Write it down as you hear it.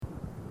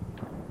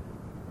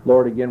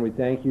Lord, again, we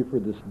thank you for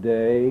this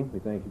day. We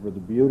thank you for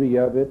the beauty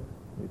of it.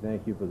 We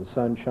thank you for the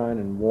sunshine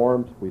and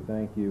warmth. We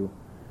thank you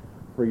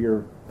for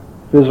your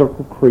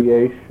physical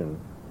creation,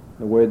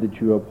 the way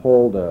that you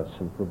uphold us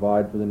and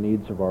provide for the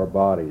needs of our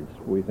bodies.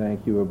 We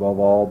thank you above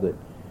all that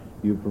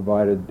you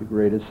provided the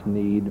greatest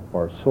need of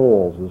our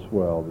souls as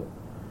well,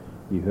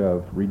 that you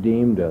have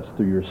redeemed us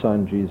through your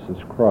Son, Jesus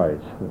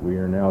Christ, that we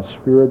are now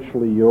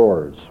spiritually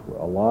yours,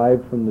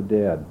 alive from the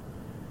dead,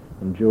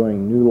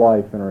 enjoying new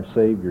life in our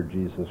Savior,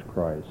 Jesus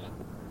Christ.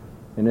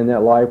 And in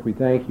that life, we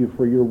thank you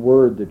for your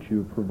word that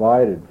you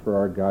provided for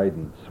our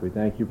guidance. We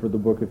thank you for the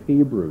book of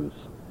Hebrews.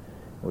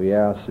 We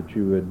ask that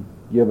you would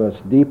give us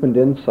deepened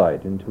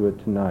insight into it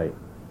tonight,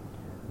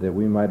 that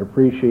we might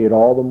appreciate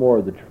all the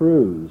more the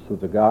truths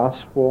of the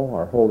gospel,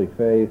 our holy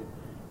faith,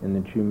 and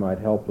that you might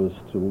help us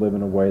to live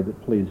in a way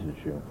that pleases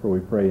you. For we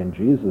pray in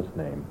Jesus'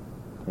 name.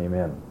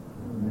 Amen.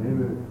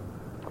 Amen.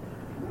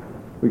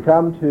 We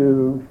come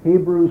to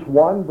Hebrews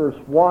 1, verse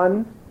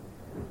 1,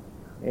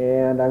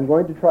 and I'm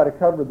going to try to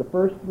cover the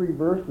first 3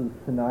 verses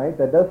tonight.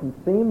 That doesn't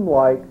seem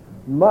like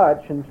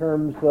much in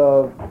terms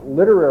of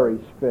literary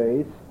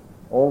space,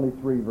 only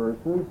 3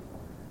 verses.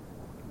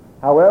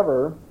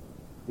 However,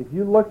 if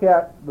you look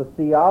at the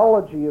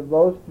theology of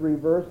those 3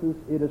 verses,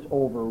 it is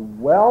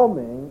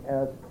overwhelming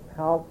as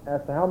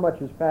to how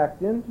much is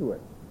packed into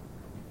it.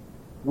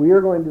 We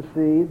are going to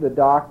see the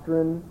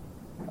doctrine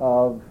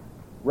of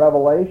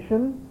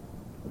revelation,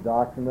 the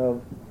doctrine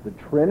of the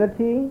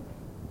Trinity,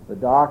 the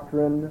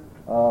doctrine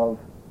of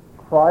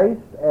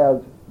Christ as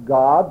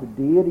God,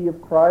 the deity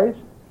of Christ.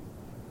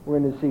 We're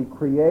going to see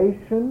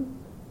creation,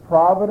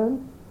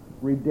 providence,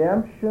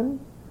 redemption.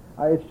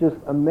 It's just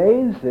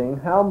amazing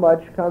how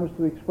much comes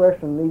to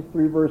expression in these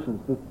 3 verses,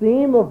 the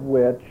theme of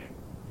which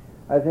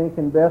I think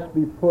can best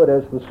be put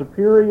as the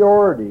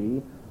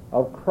superiority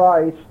of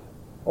Christ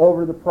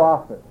over the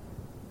prophets.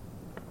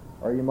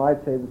 Or you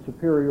might say the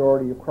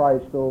superiority of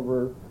Christ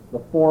over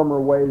the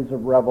former ways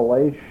of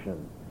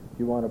revelation, if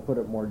you want to put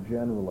it more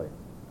generally.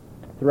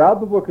 Throughout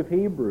the book of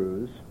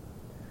Hebrews,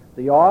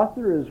 the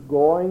author is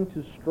going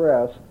to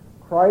stress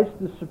Christ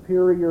is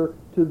superior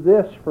to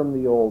this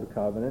from the Old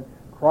Covenant,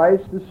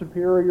 Christ is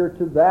superior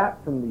to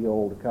that from the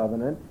Old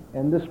Covenant,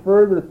 and this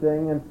further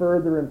thing and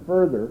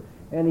further,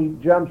 and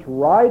he jumps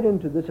right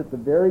into this at the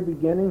very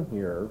beginning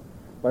here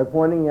by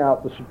pointing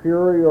out the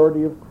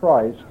superiority of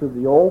Christ to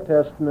the Old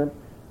Testament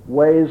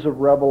ways of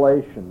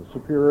revelation, the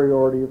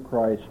superiority of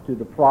Christ to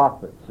the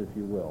prophets, if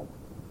you will.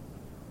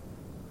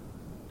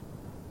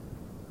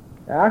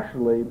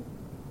 Actually,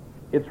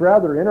 it's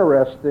rather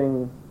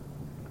interesting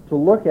to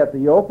look at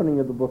the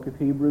opening of the book of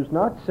Hebrews,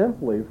 not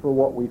simply for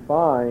what we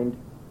find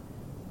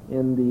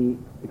in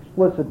the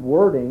explicit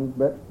wording,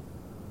 but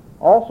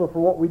also for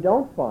what we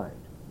don't find.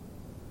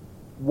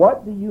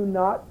 What do you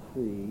not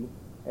see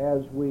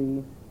as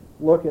we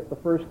look at the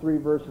first 3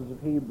 verses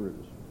of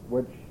Hebrews,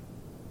 which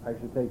I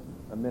should take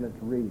a minute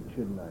to read,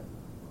 shouldn't I?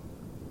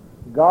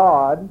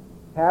 God,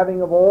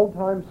 having of old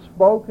time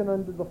spoken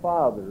unto the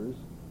fathers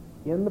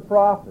in the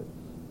prophets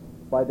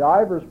by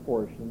divers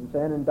portions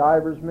and in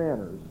divers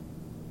manners,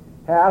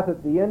 hath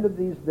at the end of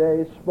these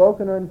days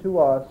spoken unto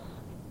us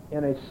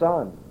in a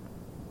Son,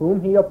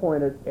 whom he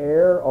appointed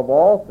heir of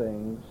all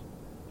things,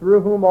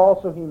 through whom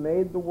also he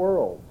made the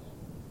worlds,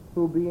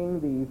 who being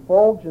the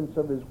effulgence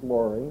of his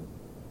glory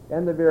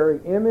and the very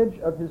image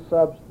of his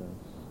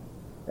substance,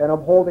 and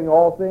upholding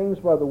all things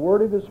by the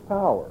word of his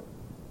power,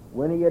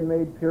 when he had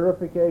made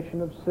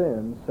purification of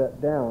sins, sat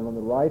down on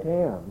the right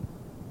hand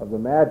of the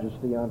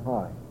majesty on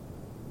high.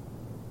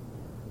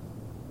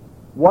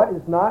 What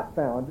is not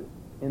found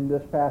in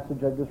this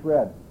passage I just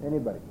read?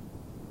 Anybody?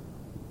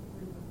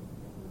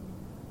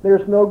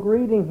 There's no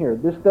greeting here.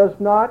 This does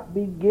not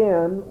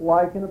begin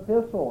like an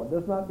epistle. It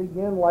does not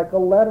begin like a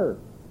letter.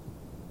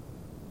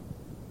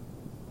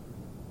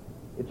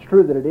 It's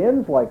true that it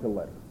ends like a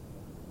letter.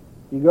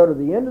 You go to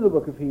the end of the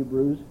book of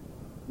Hebrews,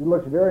 it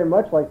looks very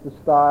much like the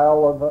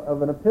style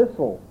of an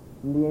epistle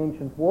in the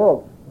ancient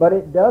world. But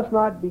it does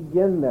not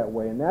begin that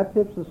way, and that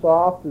tips us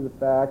off to the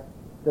fact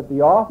that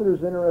the author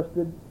is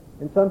interested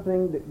in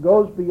something that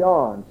goes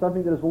beyond,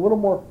 something that is a little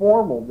more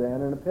formal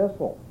than an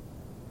epistle.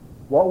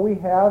 What we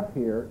have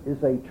here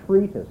is a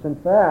treatise. In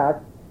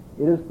fact,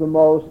 it is the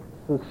most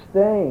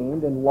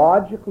sustained and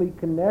logically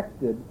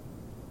connected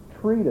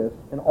treatise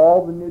in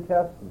all the New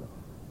Testament.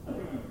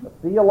 A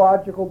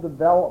theological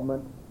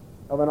development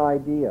of an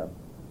idea.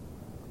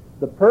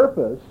 The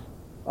purpose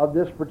of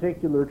this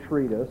particular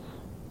treatise,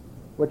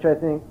 which I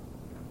think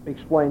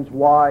explains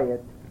why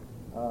it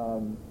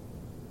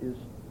is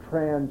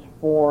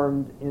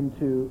transformed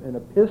into an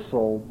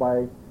epistle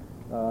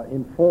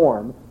in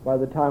form by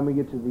the time we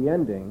get to the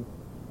ending,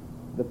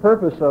 the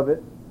purpose of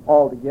it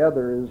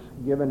altogether is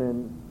given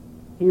in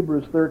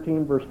Hebrews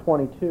 13, verse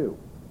 22.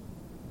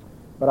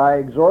 But I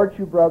exhort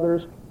you,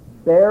 brothers,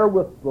 bear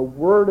with the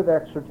word of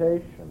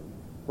exhortation,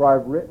 for I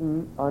have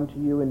written unto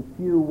you in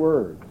few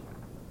words.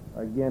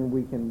 Again,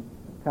 we can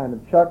kind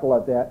of chuckle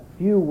at that.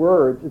 Few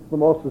words. It's the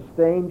most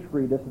sustained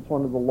treatise. It's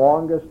one of the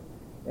longest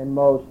and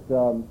most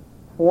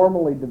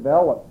formally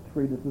developed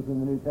treatises in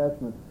the New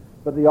Testament,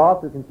 but the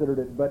author considered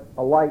it but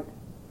a light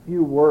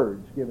few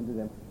words given to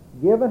them.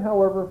 Given,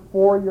 however,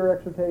 for your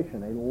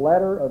exhortation, a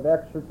letter of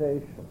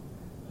exhortation.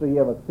 So you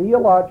have a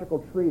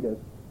theological treatise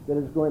that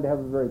is going to have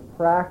a very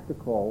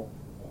practical,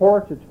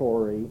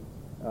 hortatory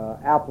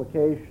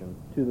application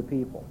to the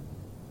people.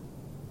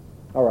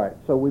 All right,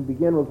 so we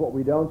begin with what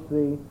we don't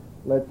see.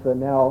 Let's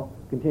now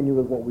continue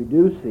with what we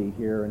do see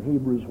here in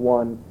Hebrews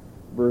 1,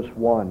 verse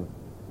 1.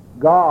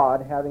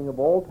 God, having of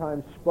old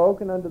time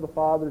spoken unto the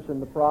fathers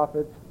and the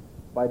prophets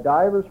by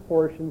divers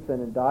portions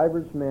and in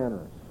divers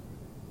manners.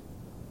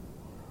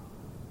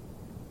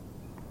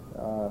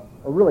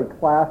 A really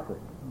classic,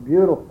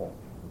 beautiful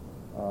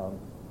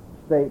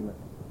statement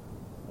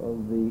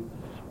of the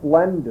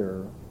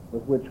splendor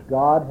with which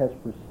God has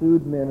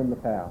pursued men in the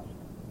past.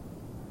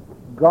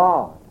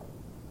 God,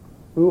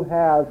 who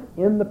has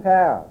in the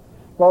past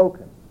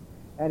spoken,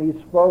 and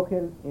he's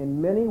spoken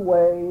in many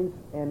ways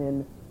and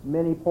in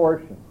many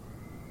portions.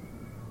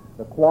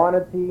 The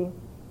quantity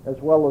as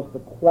well as the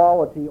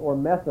quality or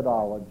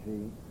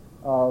methodology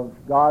of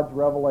God's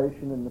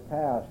revelation in the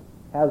past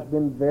has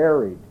been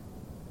varied.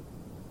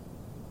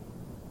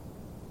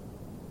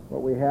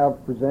 What we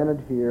have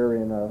presented here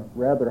in a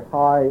rather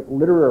high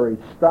literary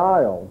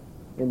style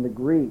in the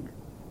Greek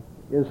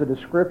is a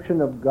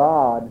description of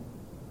God,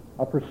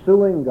 a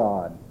pursuing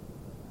God,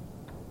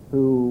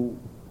 who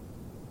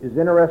is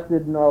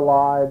interested in our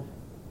lives,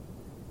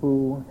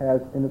 who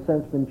has, in a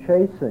sense, been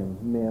chasing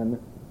men,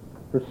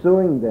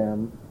 pursuing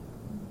them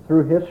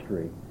through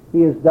history.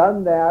 He has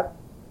done that,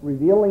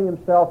 revealing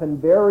himself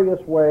in various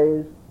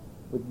ways,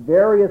 with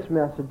various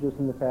messages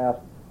in the past,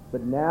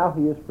 but now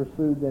he has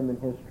pursued them in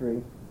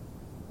history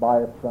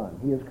by a Son.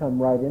 He has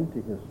come right into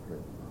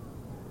history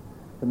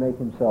to make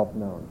himself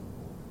known.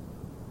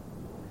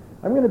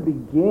 I'm going to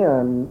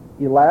begin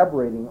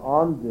elaborating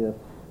on this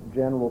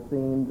general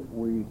theme that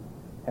we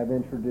have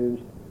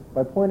introduced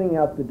by pointing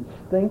out the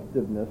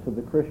distinctiveness of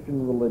the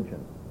Christian religion.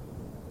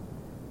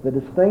 The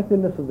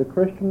distinctiveness of the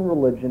Christian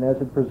religion as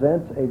it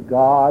presents a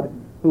God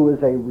who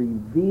is a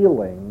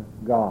revealing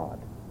God.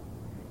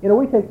 You know,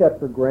 we take that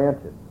for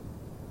granted.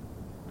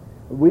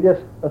 We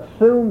just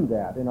assume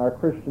that in our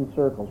Christian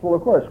circles. Well,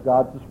 of course,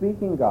 God's a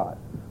speaking God.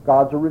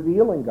 God's a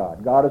revealing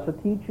God. God is a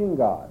teaching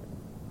God.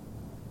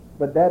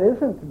 But that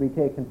isn't to be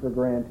taken for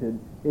granted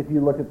if you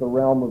look at the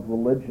realm of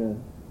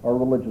religion or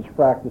religious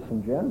practice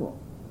in general.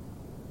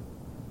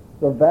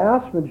 The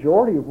vast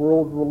majority of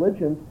world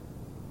religions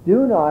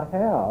do not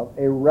have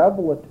a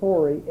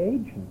revelatory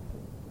agency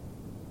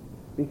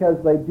because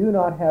they do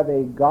not have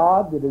a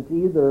God that is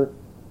either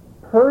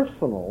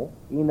personal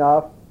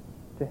enough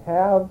to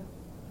have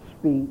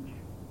speech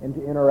and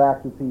to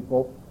interact with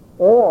people,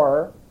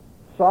 or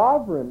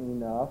sovereign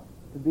enough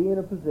to be in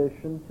a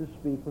position to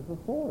speak with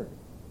authority.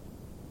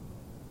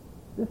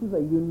 This is a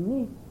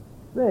unique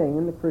thing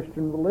in the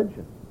Christian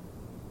religion.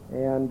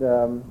 And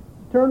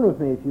turn with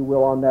me, if you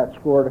will, on that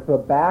score to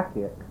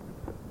Habakkuk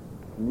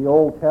in the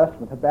Old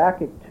Testament.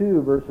 Habakkuk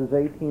 2, verses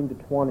 18 to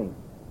 20.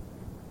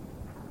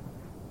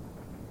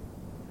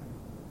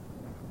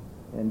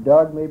 And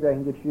Doug, maybe I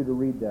can get you to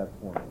read that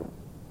for me.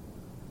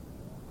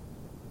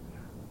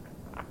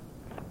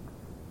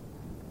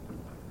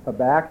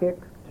 Habakkuk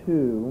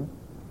 2,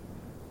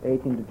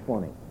 18 to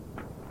 20. If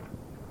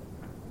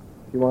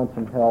you want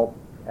some help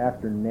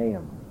after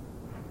Nahum.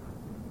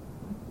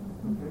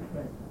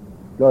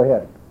 Go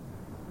ahead.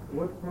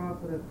 What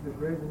profiteth the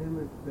graven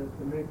image that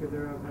the maker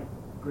thereof hath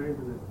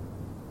graven it?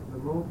 The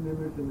molten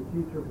image and the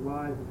teacher of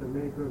lies that the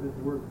maker of his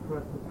work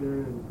trusteth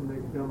therein to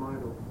make dumb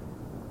idols.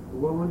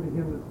 Woe unto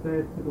him that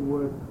saith to the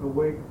wood,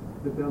 awake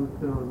the dumb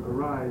stone,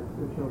 arise,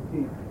 it shall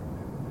teach.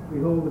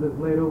 Behold, it is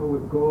laid over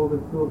with gold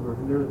and silver,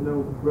 and there is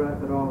no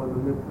breath at all in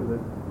the midst of it.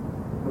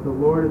 But the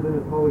Lord is in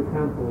his holy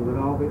temple, that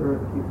all the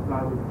earth keep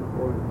silence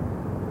before him.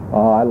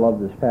 Oh, I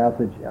love this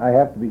passage. I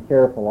have to be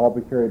careful. I'll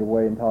be carried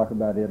away and talk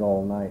about it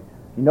all night.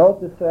 You know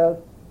what this says?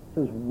 It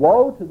says,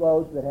 woe to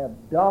those that have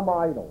dumb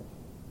idols.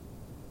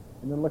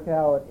 And then look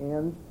how it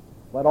ends.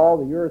 Let all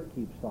the earth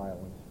keep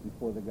silence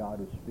before the God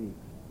who speaks.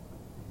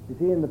 You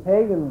see, in the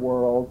pagan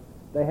world,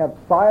 they have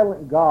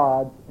silent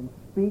gods and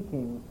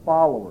speaking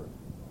followers.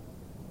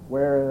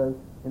 Whereas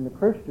in the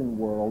Christian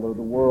world, or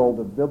the world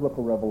of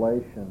biblical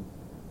revelation,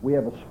 we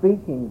have a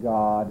speaking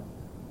God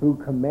who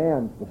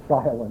commands the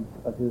silence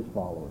of his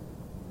followers.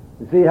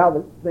 You see how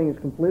the thing is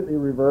completely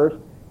reversed?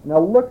 Now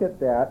look at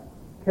that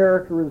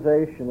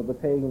characterization of the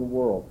pagan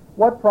world.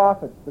 What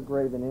profits the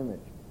graven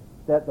image?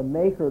 That the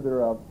maker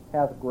thereof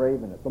hath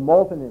graven it. The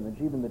molten image,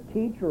 even the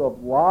teacher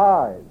of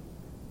lies,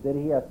 that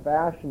he hath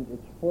fashioned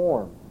its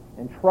form,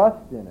 and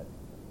trust in it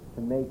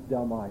to make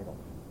dumb idols.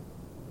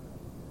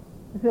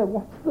 He said,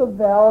 what's the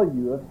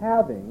value of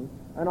having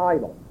an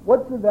idol?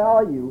 What's the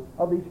value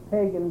of these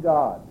pagan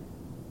gods?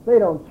 They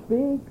don't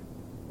speak.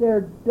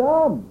 They're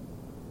dumb.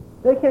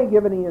 They can't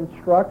give any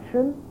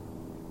instruction.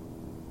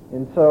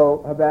 And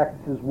so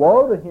Habakkuk says,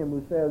 woe to him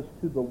who says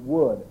to the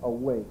wood,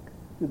 awake,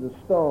 to the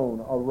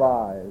stone,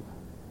 arise.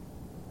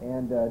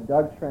 And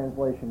Doug's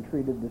translation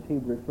treated this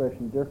Hebrew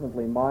expression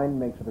differently. Mine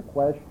makes it a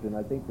question.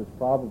 I think it's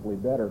probably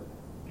better.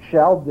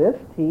 Shall this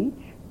teach?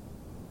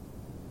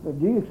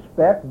 Do you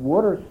expect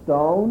wood or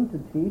stone to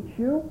teach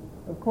you?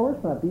 Of course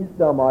not. These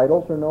dumb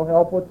idols are no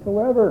help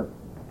whatsoever.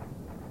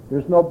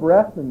 There's no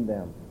breath in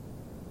them.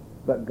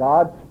 But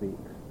God speaks.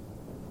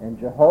 And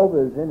Jehovah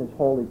is in his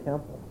holy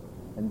temple.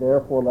 And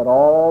therefore let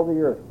all the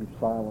earth be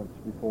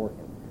silenced before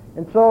him.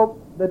 And so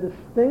the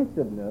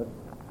distinctiveness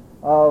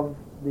of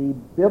the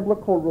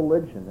biblical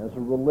religion as a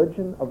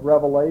religion of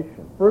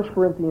revelation. 1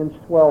 Corinthians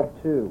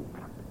 12:2.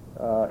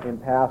 In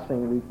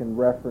passing, we can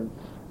reference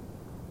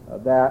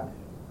that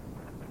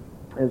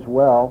as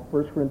well.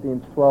 1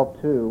 Corinthians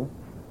 12:2.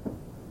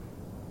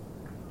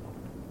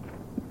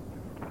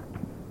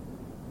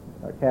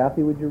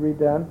 Kathy, would you read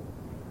that?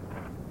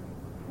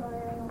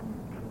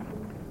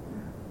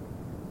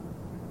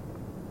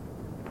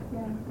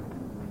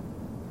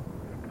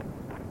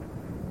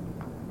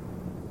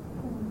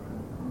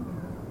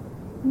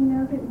 You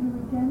know that you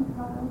were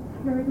Gentiles,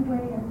 carried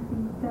away unto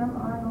these dumb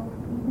idols,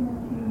 even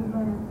as you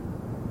learned.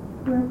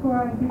 Wherefore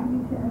I give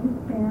you to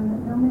understand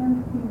that no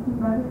man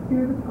speaking by the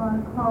Spirit of God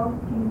calls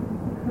Jesus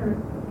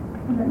accursed,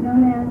 and that no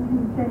man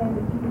can say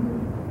that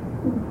Jesus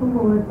is the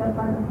Lord but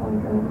by the Holy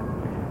Ghost.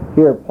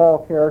 Here,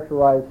 Paul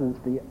characterizes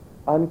the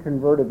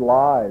unconverted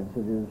lives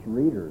of his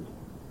readers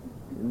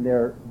in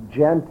their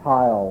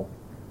Gentile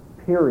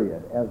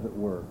period, as it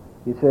were.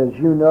 He says,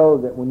 you know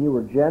that when you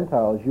were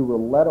Gentiles, you were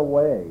led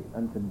away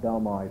unto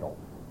dumb idols.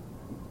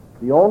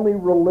 The only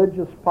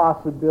religious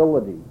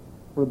possibility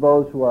for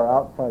those who are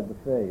outside the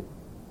faith,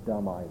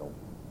 dumb idols.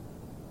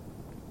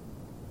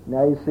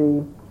 Now you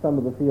see some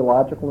of the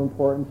theological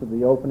importance of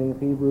the opening of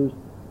Hebrews.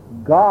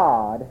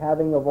 God,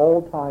 having of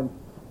old time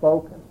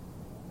spoken,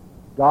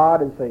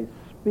 God is a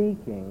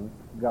speaking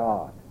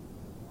God.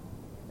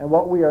 And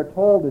what we are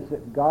told is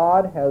that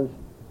God has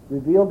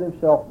revealed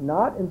himself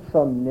not in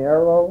some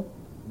narrow,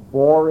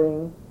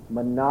 boring,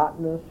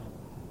 monotonous,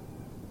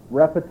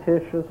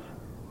 repetitious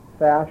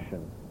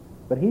fashion,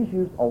 but he's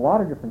used a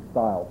lot of different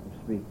styles of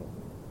speaking.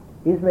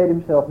 He's made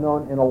himself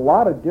known in a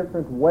lot of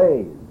different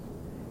ways,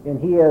 and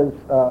he has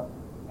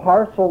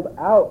parceled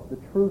out the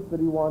truth that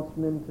he wants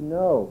men to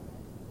know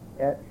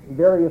at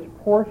various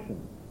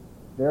portions,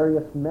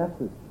 various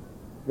messages,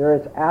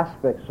 various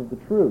aspects of the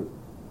truth.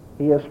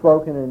 He has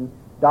spoken in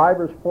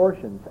divers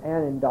portions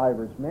and in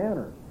divers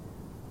manners.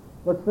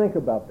 Let's think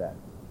about that.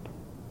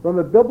 From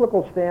a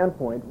biblical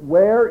standpoint,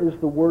 where is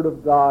the Word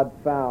of God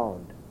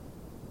found?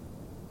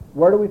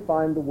 Where do we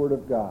find the Word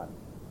of God?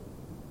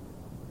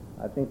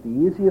 I think the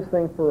easiest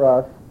thing for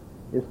us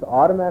is to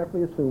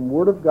automatically assume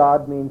Word of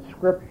God means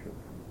Scripture.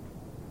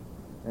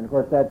 And of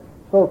course that's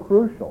so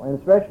crucial, and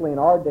especially in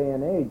our day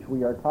and age,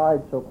 we are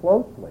tied so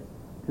closely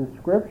to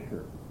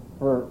Scripture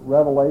for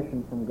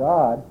revelation from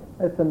God.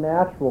 It's a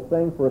natural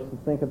thing for us to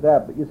think of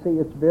that, but you see,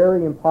 it's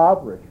very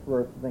impoverished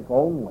for us to think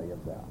only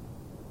of that.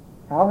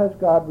 How has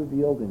God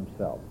revealed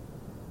himself?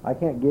 I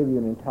can't give you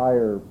an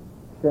entire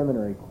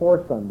seminary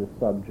course on this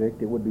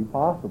subject. It would be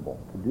possible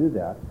to do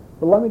that.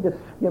 But let me just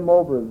skim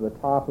over the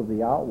top of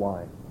the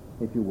outline,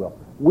 if you will.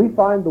 We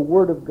find the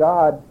Word of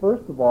God,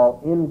 first of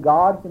all, in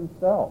God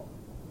himself.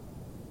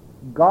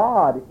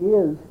 God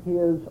is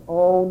his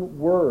own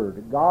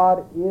Word.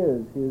 God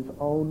is his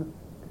own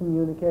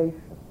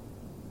communication.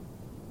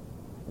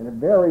 In a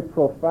very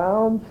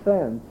profound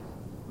sense,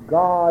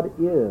 God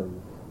is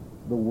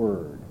the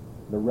Word,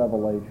 the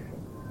revelation.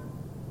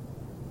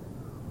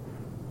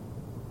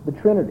 The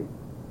Trinity.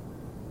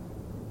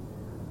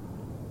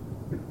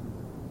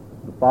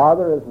 The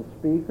Father as the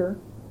speaker,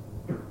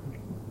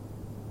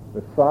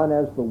 the Son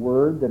as the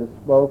Word that is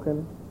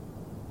spoken,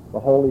 the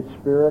Holy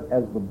Spirit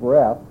as the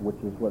breath, which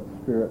is what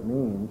Spirit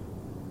means,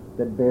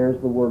 that bears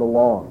the Word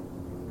along.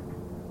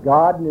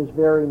 God in his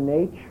very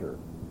nature,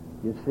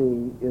 you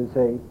see, is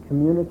a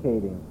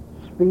communicating,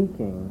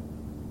 speaking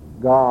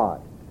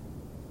God.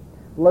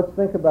 Let's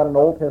think about an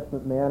Old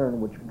Testament manner in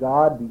which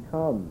God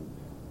becomes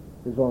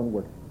his own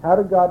Word. How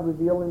did God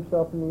reveal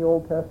himself in the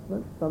Old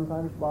Testament?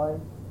 Sometimes by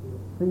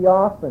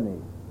theophany.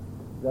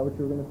 Is that what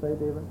you were going to say,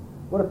 David?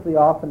 What does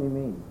theophany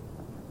mean?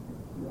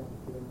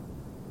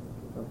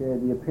 Okay,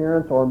 the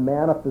appearance or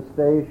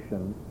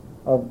manifestation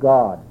of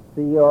God.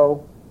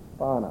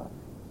 Theophanos.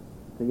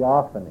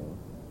 Theophany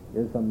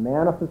is a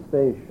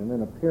manifestation,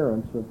 an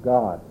appearance of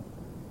God.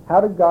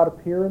 How did God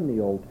appear in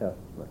the Old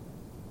Testament?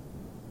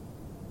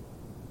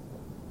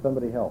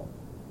 Somebody help.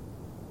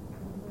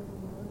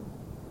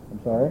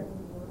 I'm sorry?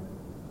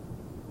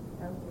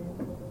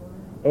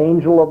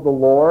 Angel of the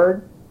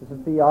Lord is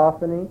a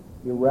theophany.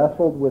 He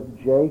wrestled with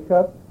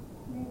Jacob.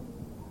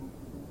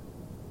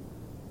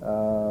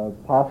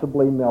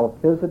 Possibly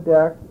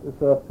Melchizedek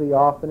is a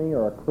theophany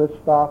or a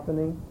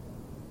Christophany.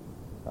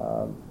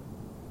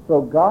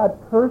 So God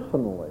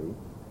personally,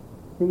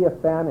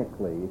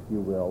 theophanically, if you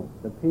will,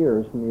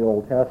 appears in the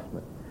Old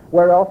Testament.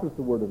 Where else is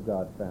the Word of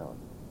God found?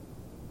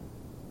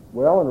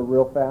 Well, in a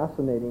real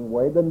fascinating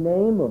way, the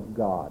name of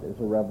God is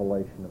a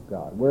revelation of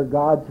God. Where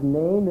God's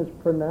name is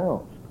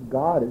pronounced,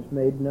 God is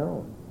made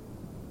known.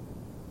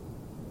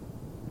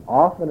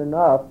 Often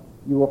enough,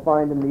 you will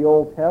find in the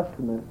Old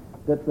Testament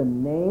that the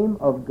name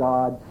of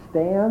God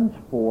stands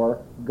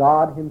for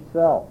God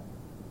himself.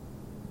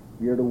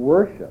 We are to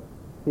worship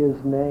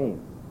his name.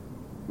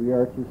 We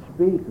are to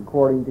speak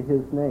according to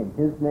his name.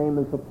 His name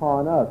is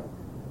upon us.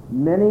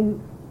 Many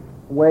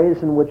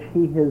ways in which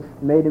he has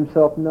made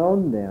himself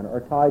known then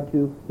are tied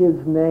to his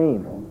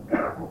name.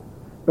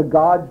 But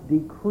God's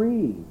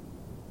decree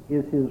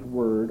is his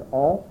word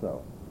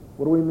also.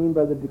 What do we mean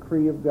by the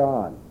decree of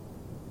God?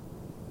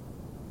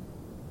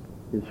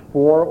 His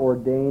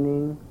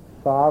foreordaining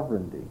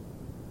sovereignty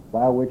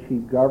by which he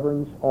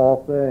governs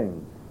all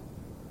things.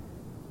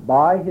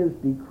 By his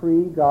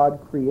decree, God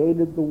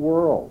created the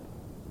world.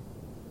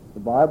 The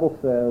Bible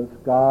says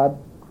God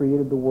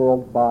created the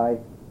world by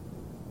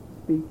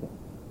speaking.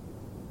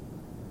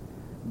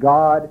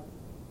 God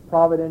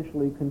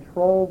providentially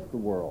controls the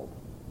world.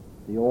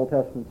 The Old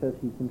Testament says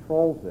he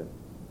controls it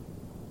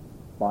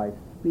by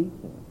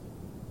speaking.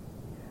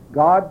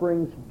 God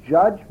brings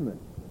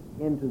judgment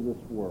into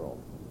this world.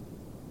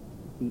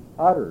 He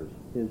utters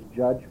his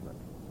judgment.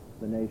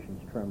 The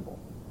nations tremble.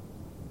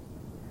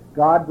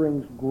 God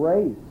brings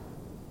grace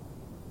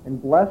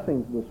and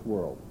blessings to this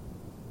world.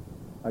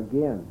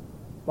 Again,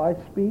 by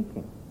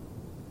speaking,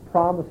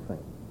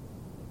 promising,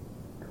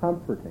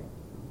 comforting.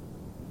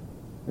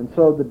 And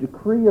so the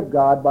decree of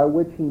God by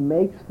which he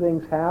makes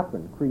things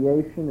happen,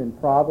 creation and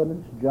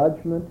providence,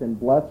 judgment and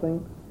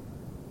blessing,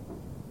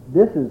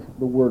 this is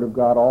the word of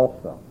God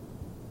also.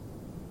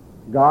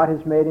 God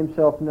has made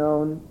himself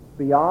known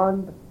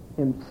beyond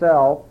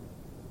himself,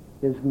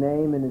 his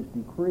name and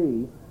his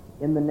decree,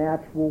 in the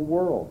natural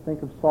world.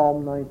 Think of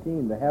Psalm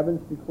 19. The heavens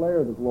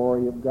declare the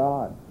glory of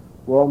God.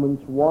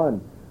 Romans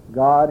 1.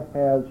 God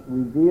has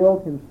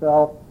revealed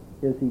himself,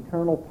 his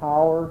eternal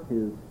power,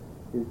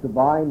 his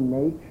divine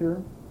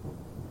nature,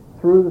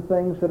 through the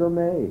things that are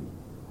made.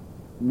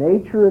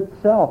 Nature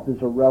itself is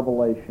a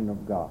revelation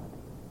of God.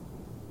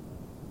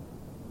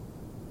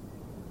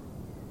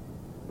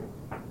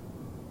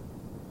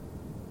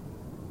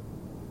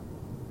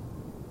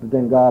 But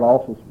then God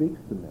also speaks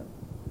to men,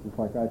 just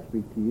like I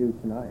speak to you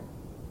tonight.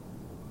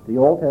 The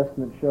Old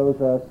Testament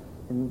shows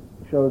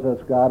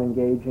us God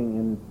engaging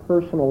in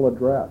personal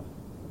address,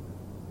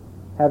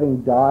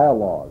 having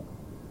dialogue,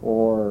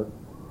 or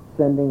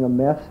sending a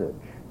message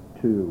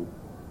to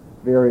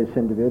various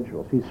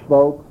individuals. He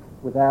spoke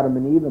with Adam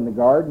and Eve in the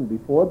garden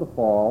before the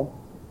fall,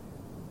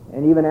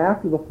 and even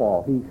after the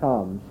fall he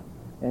comes.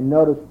 And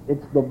notice,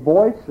 it's the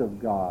voice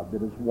of God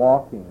that is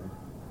walking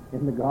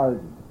in the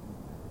garden.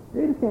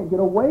 They just can't get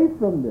away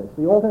from this.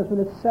 The Old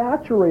Testament is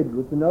saturated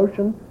with the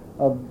notion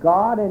of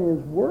God and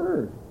his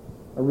word,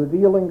 a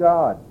revealing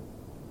God.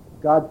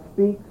 God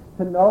speaks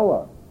to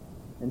Noah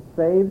and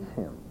saves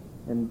him,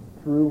 and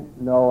through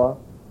Noah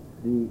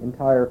the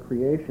entire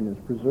creation is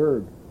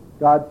preserved.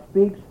 God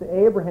speaks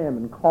to Abraham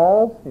and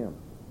calls him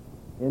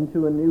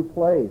into a new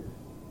place.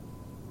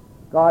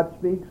 God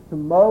speaks to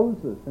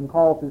Moses and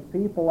calls his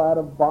people out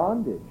of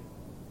bondage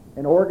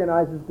and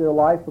organizes their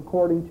life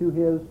according to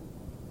his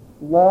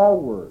law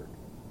word.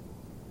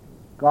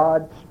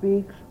 God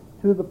speaks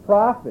to the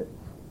prophets.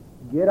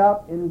 Get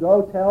up and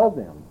go tell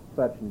them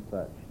such and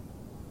such.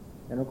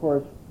 And of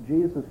course,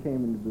 Jesus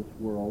came into this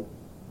world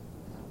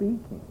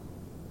speaking,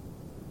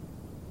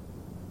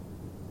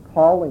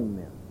 calling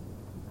men,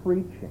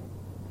 preaching,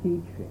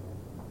 teaching,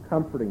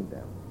 comforting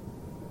them.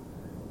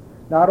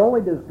 Not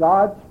only does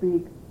God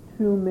speak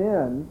to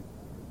men,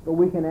 but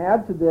we can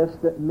add to this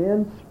that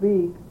men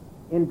speak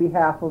in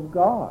behalf of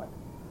God.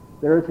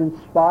 There is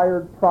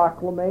inspired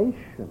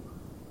proclamation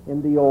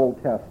in the Old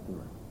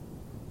Testament.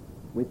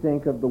 We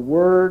think of the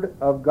word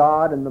of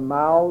God in the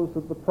mouths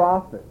of the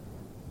prophets.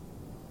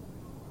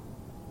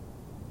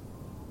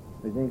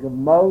 We think of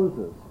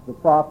Moses, the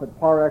prophet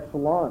par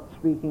excellence,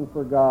 speaking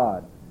for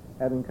God,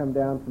 having come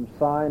down from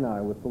Sinai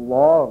with the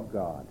law of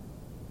God.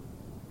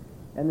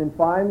 And then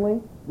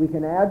finally, we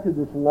can add to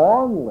this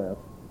long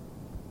list,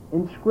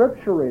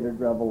 inscripturated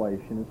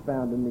revelation is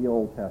found in the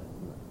Old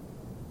Testament.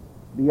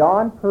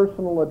 Beyond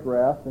personal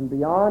address and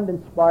beyond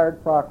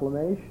inspired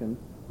proclamation,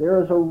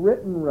 there is a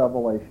written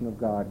revelation of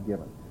God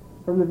given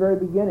from the very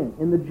beginning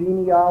in the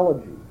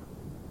genealogies.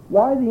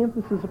 Why the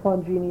emphasis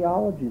upon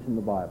genealogies in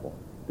the Bible?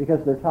 Because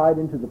they're tied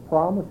into the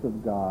promise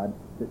of God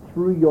that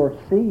through your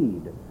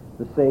seed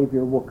the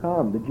Savior will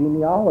come. The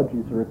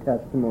genealogies are a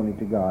testimony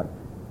to God.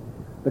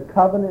 The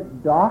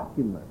covenant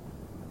document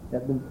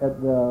at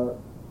the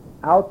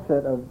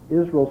outset of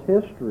Israel's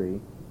history,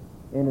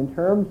 and in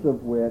terms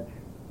of which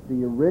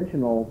the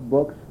original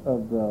books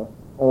of the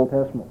Old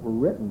Testament were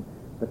written,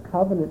 the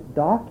covenant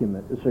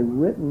document is a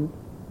written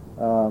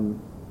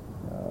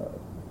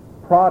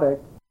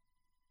product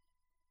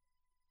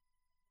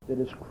that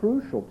is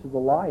crucial to the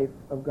life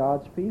of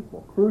God's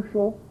people,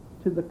 crucial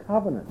to the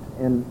covenant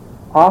and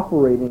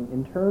operating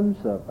in terms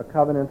of a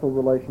covenantal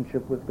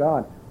relationship with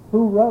God.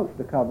 Who wrote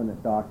the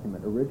covenant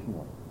document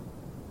originally?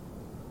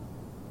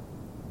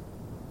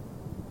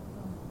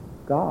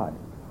 God.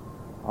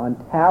 On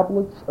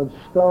tablets of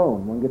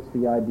stone, one gets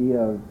the idea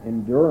of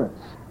endurance,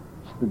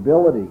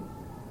 stability,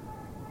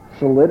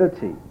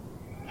 solidity,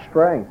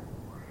 strength.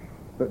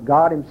 But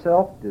God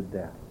himself did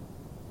that.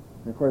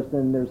 And of course,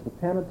 then there's the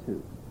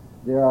Pentateuch.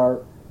 There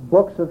are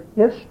books of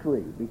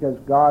history, because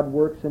God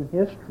works in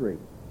history,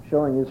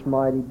 showing his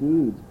mighty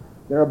deeds.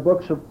 There are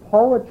books of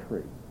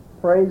poetry,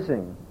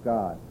 praising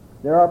God.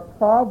 There are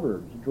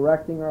proverbs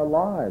directing our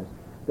lives.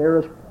 There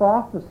is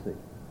prophecy.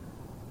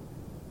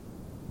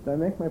 Did I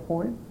make my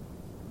point?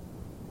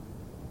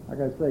 Like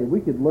I say,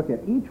 we could look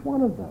at each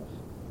one of those.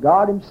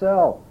 God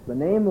himself, the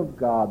name of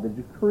God, the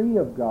decree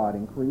of God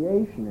in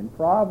creation, in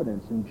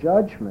providence, in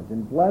judgment,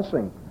 in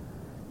blessing,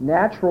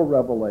 natural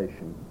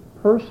revelation,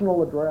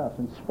 personal address,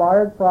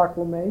 inspired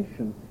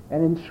proclamation,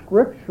 and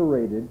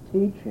inscripturated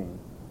teaching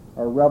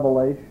or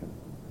revelation.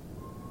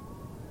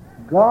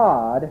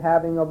 God,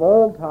 having of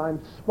old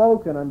time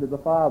spoken unto the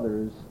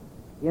fathers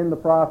in the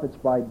prophets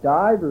by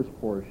divers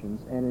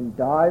portions and in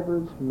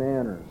divers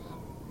manners.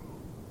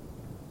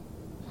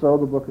 So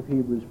the book of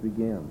Hebrews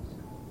begins.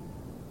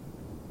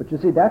 But you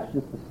see, that's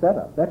just the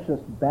setup. That's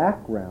just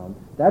background.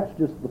 That's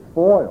just the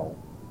foil,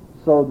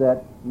 so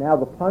that now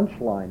the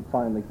punchline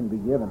finally can be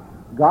given.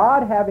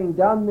 God, having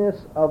done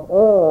this of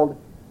old,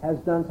 has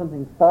done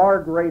something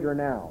far greater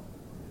now.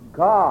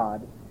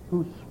 God,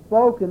 who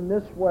spoke in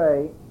this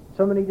way,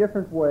 so many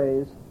different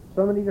ways,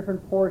 so many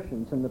different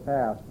portions in the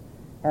past,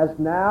 has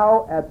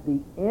now at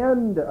the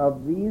end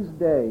of these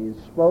days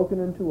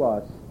spoken unto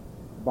us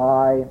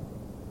by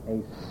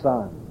a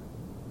Son.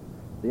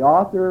 The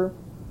author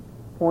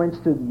points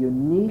to the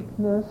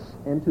uniqueness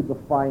and to the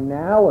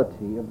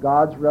finality of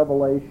God's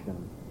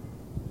revelation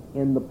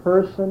in the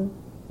person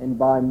and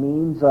by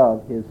means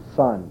of his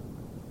Son.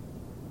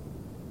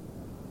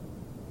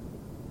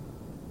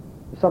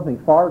 It's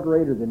something far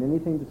greater than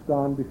anything that's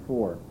gone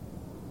before.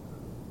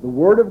 The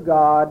Word of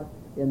God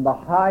in the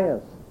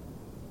highest,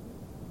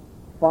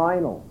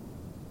 final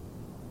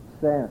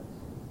sense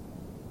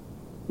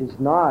is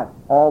not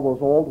all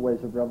those old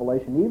ways of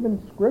revelation,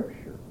 even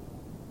Scripture.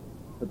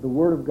 But the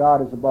Word of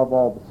God is above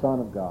all the Son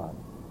of God.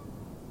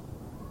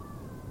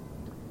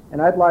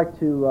 And I'd like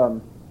to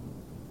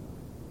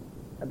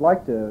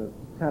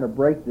kind of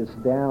break this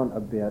down a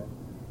bit.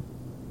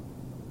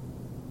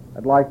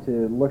 I'd like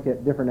to look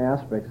at different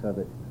aspects of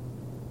it.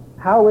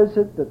 How is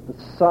it that the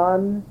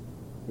Son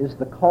is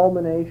the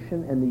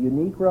culmination and the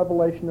unique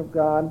revelation of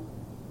God?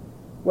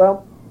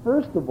 Well,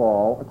 first of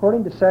all,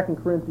 according to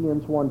 2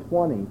 Corinthians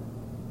 1:20,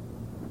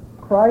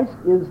 Christ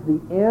is the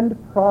end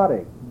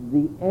product,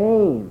 the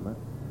aim,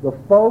 the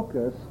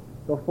focus,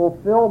 the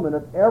fulfillment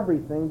of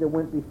everything that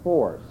went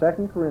before.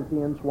 2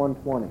 Corinthians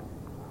 1:20.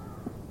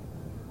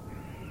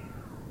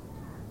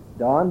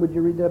 Don, would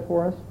you read that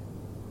for us?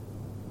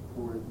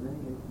 For as many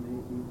as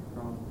made these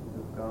promises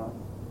of God,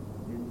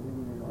 in him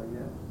they are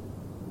yes.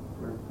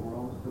 Wherefore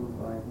also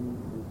by him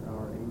is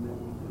our amen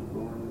to the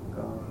glory of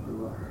God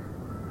through us.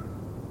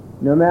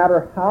 No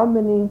matter how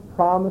many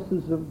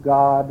promises of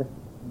God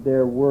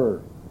there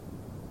were,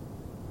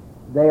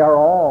 they are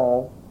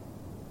all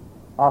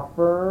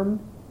affirmed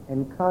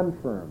and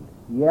confirmed,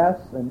 yes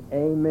and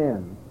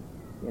amen,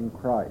 in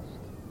Christ.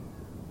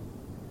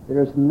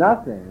 There is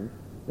nothing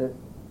that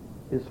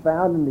is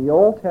found in the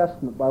Old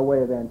Testament by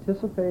way of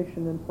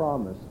anticipation and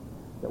promise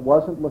that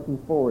wasn't looking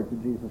forward to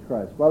Jesus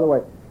Christ. By the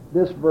way,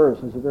 this verse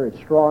is a very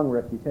strong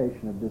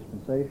refutation of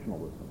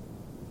dispensationalism.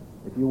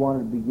 If you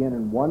wanted to begin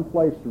in one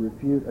place to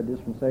refute a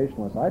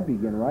dispensationalist, I'd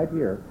begin right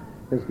here,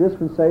 because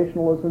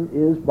dispensationalism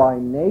is by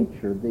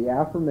nature the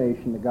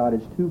affirmation that God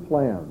has two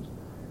plans.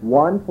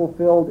 One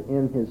fulfilled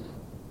in his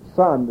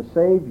Son, the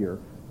Savior,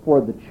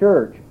 for the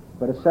church,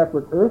 but a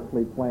separate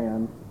earthly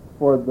plan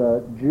for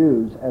the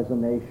Jews as a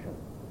nation.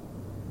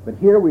 But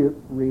here we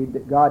read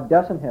that God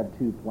doesn't have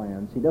two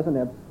plans. He doesn't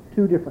have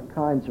two different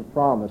kinds of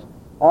promise.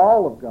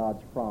 All of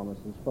God's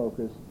promises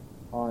focus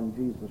on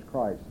Jesus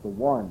Christ, the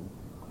one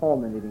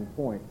culminating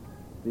point,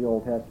 the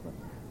Old Testament.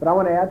 But I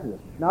want to add to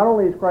this. Not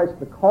only is Christ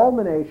the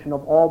culmination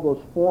of all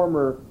those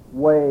former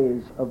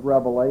ways of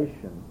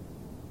revelation,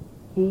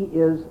 he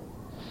is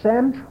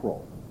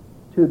central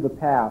to the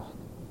past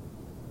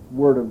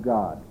Word of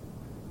God.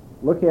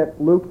 Look at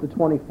Luke the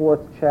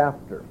 24th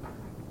chapter.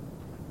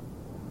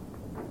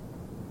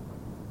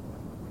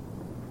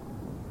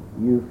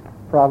 You've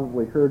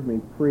probably heard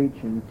me preach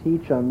and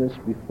teach on this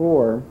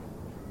before,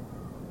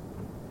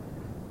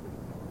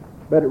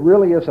 but it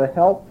really is a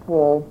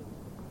helpful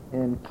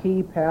and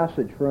key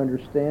passage for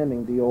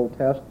understanding the Old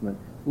Testament.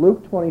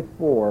 Luke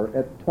 24,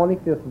 at the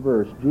 25th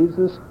verse,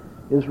 Jesus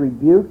is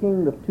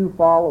rebuking the two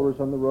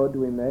followers on the road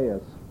to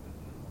Emmaus.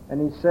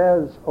 And he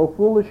says, O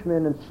foolish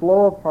men and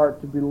slow of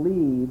heart to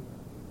believe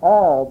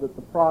all that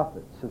the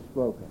prophets have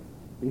spoken.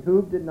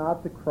 Behooved it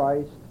not the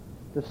Christ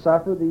to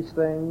suffer these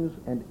things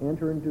and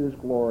enter into his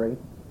glory?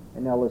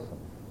 And now listen.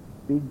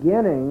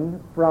 Beginning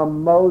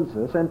from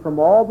Moses and from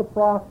all the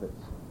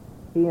prophets,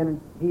 he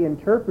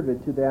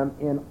interpreted to them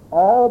in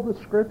all the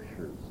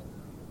Scriptures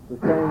the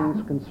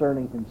things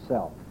concerning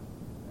himself.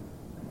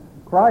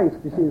 Christ,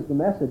 you see, is the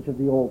message of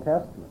the Old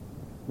Testament.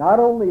 Not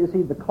only is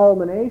he the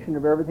culmination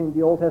of everything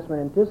the Old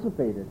Testament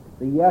anticipated,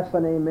 the yes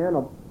and amen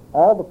of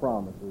all the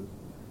promises,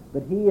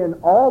 but he in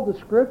all the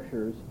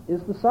Scriptures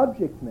is the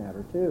subject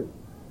matter too.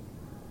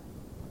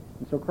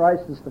 And so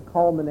Christ is the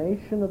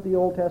culmination of the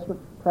Old Testament.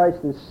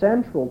 Christ is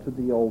central to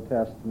the Old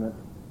Testament.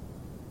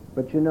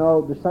 But you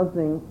know, there's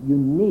something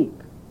unique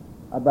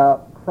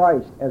about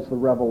Christ as the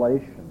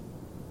revelation.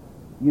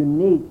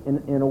 Unique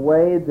in a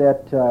way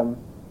that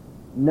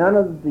none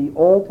of the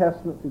Old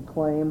Testament could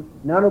claim,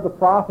 none of the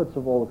prophets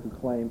of old could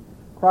claim.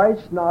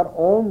 Christ not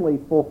only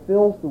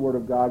fulfills the Word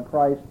of God,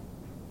 Christ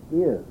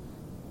is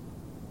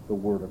the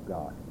Word of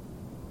God.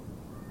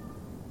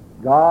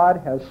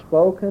 God has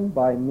spoken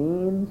by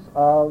means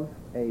of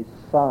a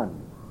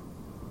Son.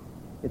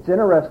 It's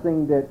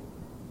interesting that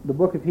the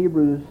book of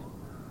Hebrews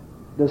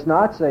does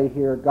not say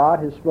here, God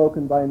has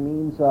spoken by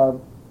means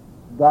of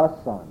the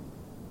Son,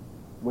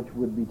 which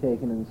would be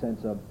taken in the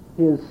sense of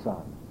His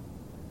Son.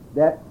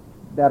 That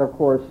of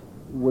course,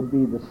 would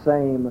be the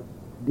same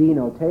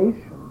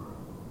denotation.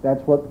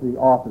 That's what the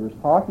author is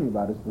talking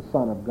about, is the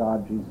Son of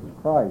God, Jesus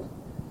Christ.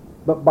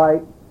 But by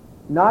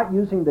not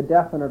using the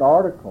definite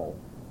article,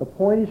 the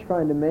point he's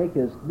trying to make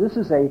is this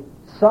is a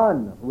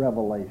Son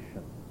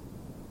revelation.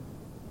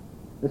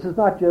 This is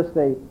not just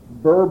a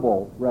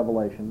verbal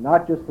revelation,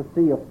 not just a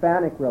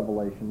theophanic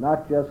revelation,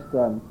 not just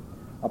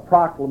a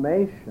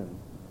proclamation.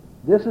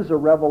 This is a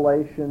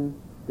revelation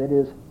that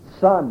is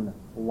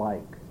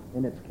Son-like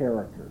in its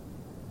character.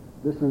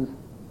 This is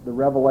the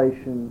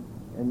revelation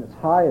in its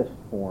highest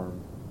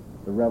form,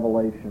 the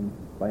revelation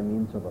by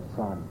means of a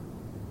Son.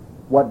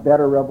 What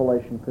better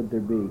revelation could there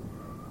be?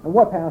 And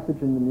what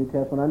passage in the New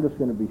Testament? I'm just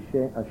going to be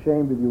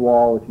ashamed of you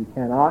all if you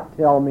cannot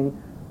tell me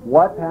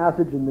what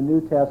passage in the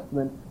New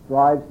Testament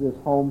drives this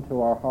home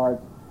to our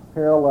hearts,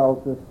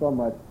 parallels this so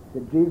much,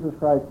 that Jesus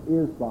Christ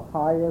is the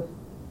highest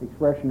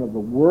expression of the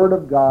Word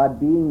of God,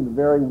 being the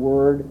very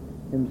Word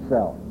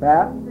Himself.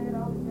 Pat? Say it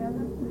all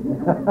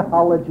together.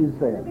 I'll let you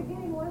say The it.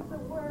 beginning was the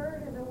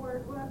Word, and the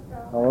Word was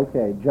God.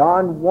 Okay,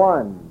 John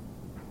 1,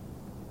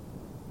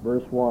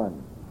 verse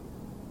 1.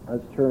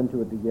 Let's turn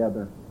to it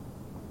together.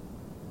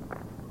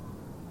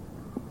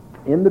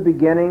 In the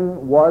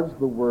beginning was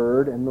the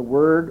Word, and the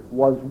Word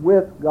was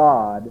with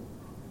God.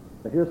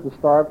 But here's the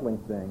startling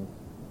thing.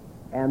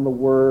 And the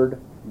Word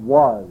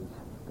was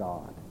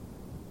God.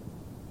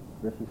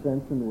 There's a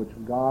sense in which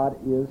God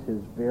is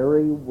His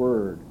very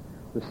Word.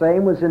 The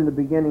same was in the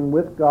beginning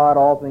with God.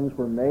 All things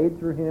were made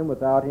through Him.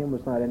 Without Him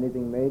was not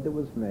anything made that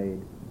was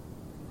made.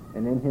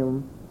 And in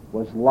Him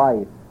was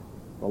life,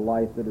 the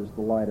life that is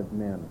the light of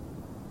men.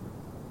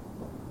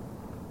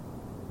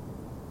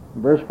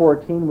 In verse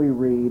 14 we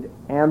read,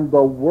 And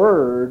the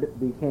Word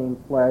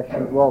became flesh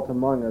and dwelt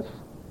among us,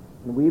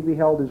 and we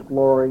beheld His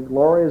glory.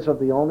 Glory as of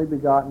the only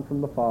begotten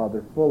from the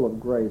Father, full of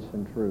grace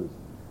and truth.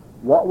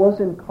 What was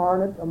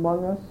incarnate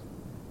among us?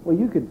 Well,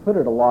 you could put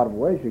it a lot of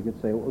ways. You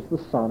could say it was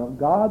the Son of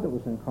God that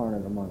was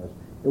incarnate among us.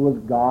 It was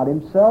God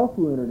Himself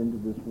who entered into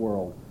this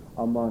world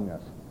among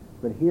us.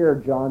 But here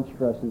John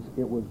stresses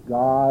it was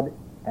God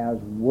as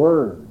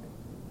Word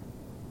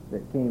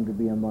that came to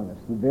be among us,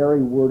 the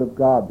very Word of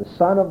God. The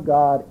Son of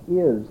God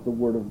is the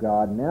Word of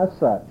God, and as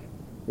such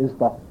is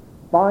the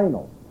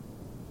final,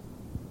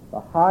 the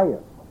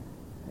highest,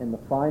 and the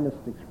finest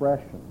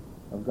expression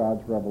of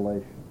God's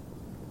revelation.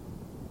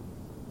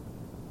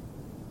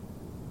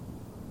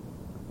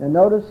 And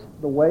notice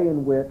the way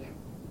in which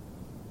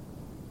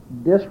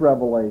this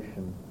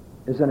revelation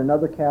is in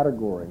another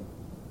category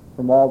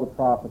from all the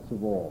prophets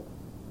of old.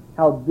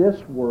 How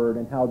this Word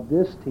and how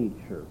this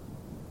teacher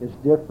is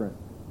different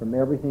from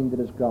everything that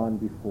has gone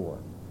before.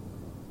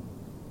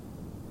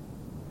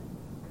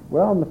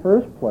 Well, in the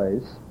first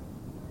place,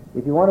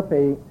 if you want to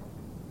pay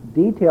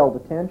detailed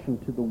attention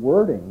to the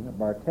wording of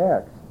our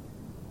text,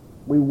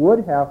 we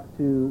would have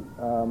to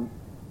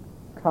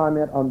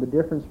comment on the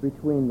difference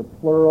between the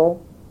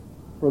plural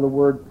for the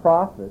word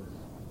prophets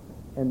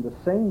and the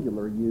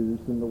singular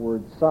used in the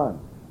word son.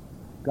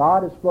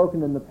 God has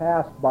spoken in the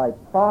past by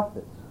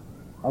prophets,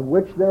 of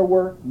which there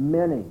were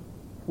many,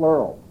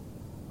 plural.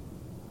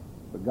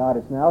 But God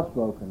has now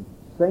spoken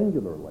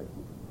singularly,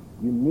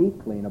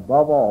 uniquely, and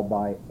above all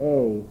by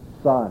a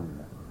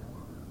Son.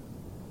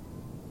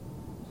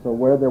 So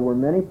where there were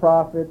many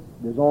prophets,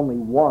 there's only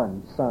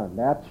one Son.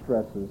 That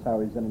stresses how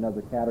He's in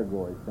another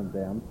category from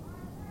them.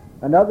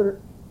 Another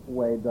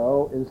way,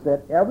 though, is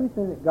that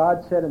everything that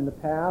God said in the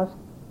past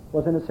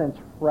was, in a sense,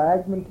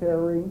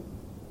 fragmentary,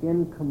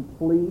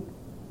 incomplete,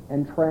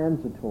 and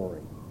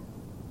transitory.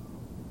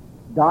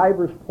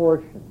 Divers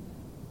portions,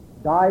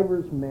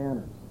 divers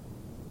manners.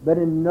 But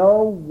in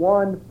no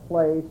one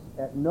place,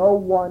 at no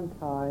one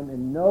time,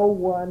 in no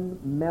one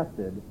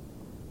method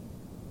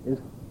is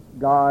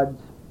God's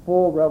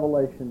full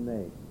revelation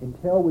made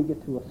until we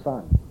get to a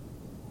Son.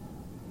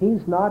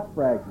 He's not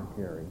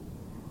fragmentary.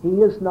 He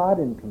is not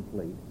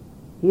incomplete.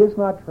 He is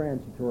not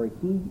transitory.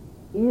 He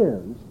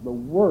is the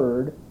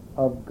Word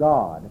of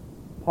God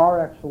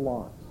par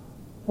excellence,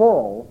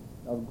 full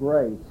of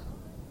grace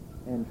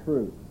and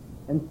truth.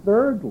 And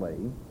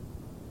thirdly,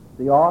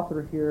 the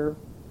author here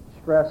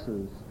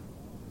stresses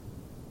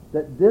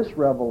that this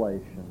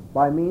revelation,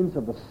 by means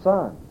of a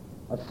Son,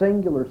 a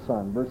singular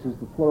son versus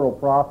the plural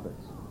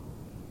prophets.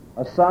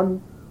 A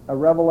son, a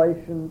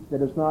revelation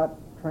that is not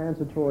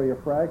transitory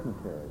or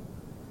fragmentary.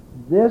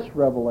 This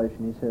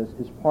revelation, he says,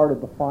 is part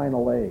of the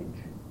final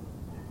age.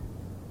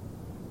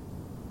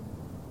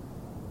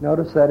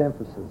 Notice that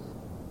emphasis.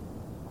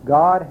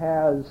 God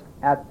has,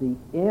 at the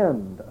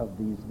end of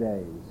these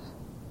days,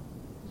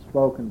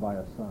 spoken by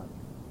a son.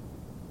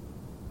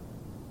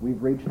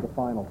 We've reached the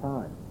final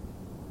time.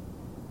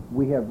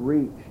 We have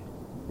reached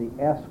the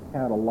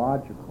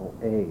eschatological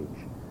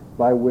age,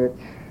 by which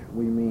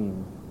we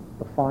mean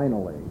the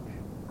final age,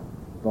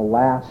 the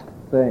last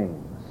things.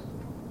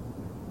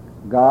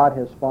 God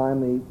has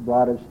finally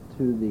brought us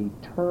to the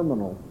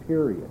terminal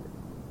period.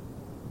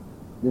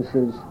 This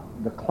is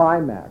the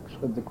climax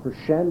of the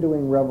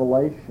crescendoing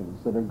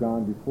revelations that have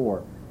gone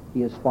before. He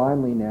has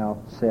finally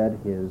now said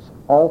his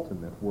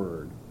ultimate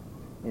word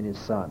in his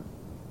Son.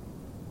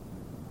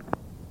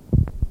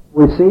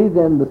 We see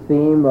then the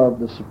theme of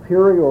the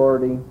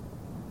superiority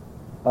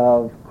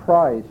of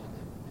Christ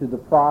to the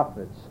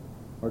prophets,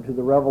 or to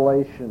the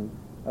revelation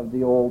of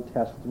the Old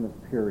Testament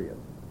period.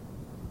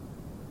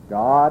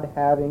 God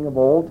having of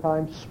old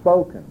time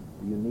spoken,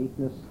 the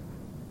uniqueness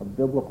of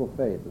biblical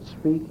faith, the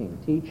speaking,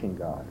 teaching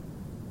God.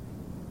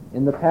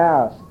 In the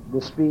past,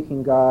 the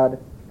speaking God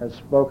has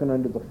spoken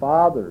unto the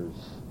fathers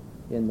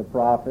in the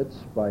prophets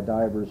by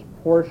divers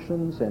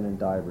portions and in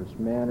divers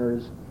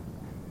manners,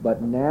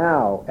 but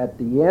now, at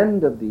the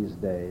end of these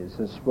days,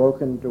 has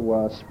spoken to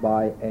us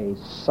by a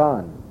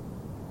Son.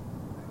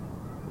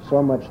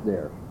 So much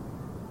there.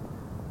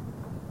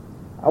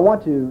 I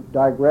want to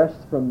digress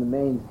from the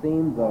main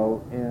theme,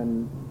 though,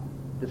 and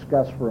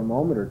discuss for a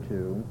moment or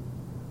two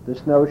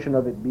this notion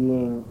of it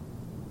being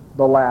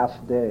the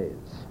last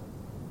days.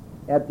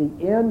 At the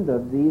end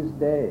of these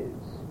days,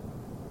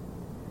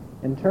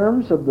 in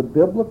terms of the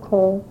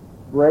biblical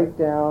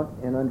breakdown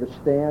and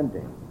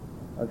understanding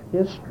of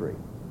history,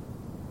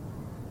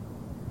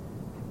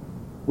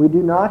 we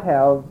do not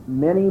have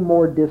many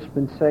more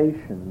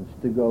dispensations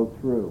to go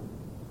through,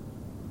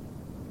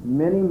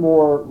 many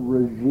more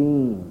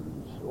regimes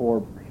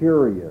or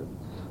periods,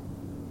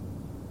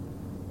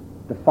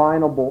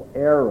 definable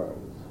eras,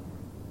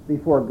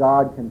 before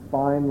God can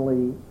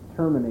finally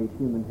terminate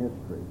human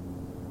history.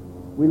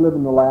 We live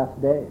in the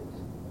last days.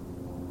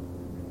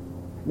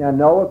 Now,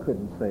 Noah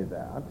couldn't say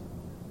that.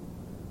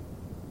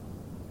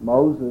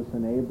 Moses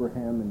and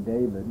Abraham and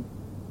David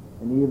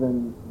and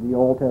even the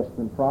Old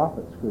Testament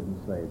prophets couldn't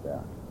say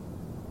that.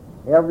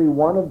 Every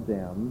one of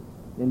them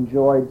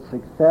enjoyed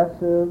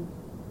successive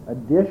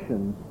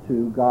additions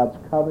to God's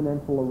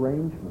covenantal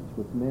arrangements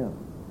with men.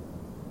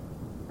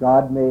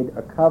 God made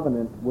a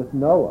covenant with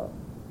Noah,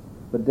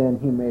 but then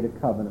he made a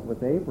covenant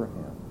with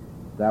Abraham.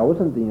 That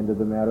wasn't the end of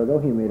the matter, though.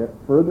 He made a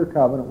further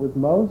covenant with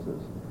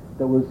Moses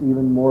that was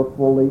even more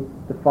fully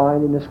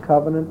defined in his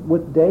covenant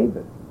with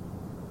David.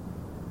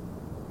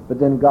 But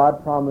then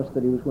God promised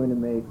that he was going to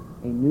make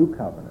a new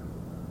covenant.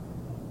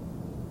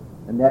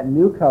 And that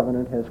new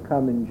covenant has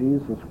come in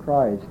Jesus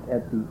Christ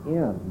at the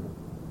end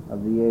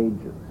of the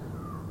ages.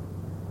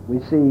 We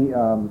see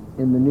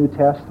in the New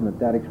Testament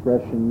that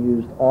expression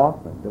used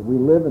often, that we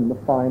live in the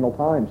final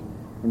times.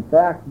 In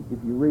fact, if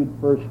you read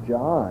 1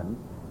 John,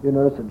 you'll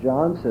notice that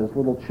John says,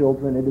 little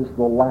children, it is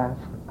the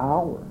last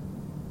hour.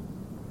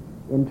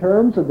 In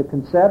terms of the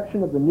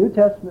conception of the New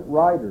Testament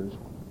writers,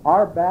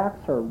 our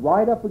backs are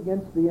right up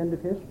against the end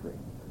of history.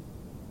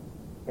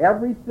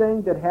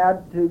 Everything that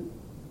had to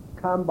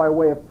come by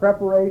way of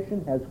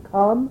preparation has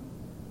come.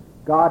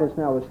 God has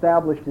now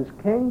established his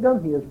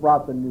kingdom. He has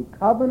brought the new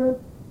covenant.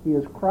 He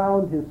has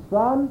crowned his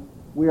Son.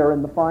 We are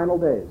in the final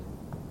days.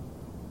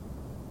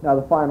 Now,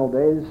 the final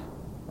days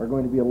are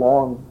going to be a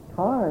long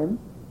time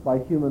by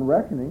human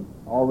reckoning,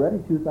 already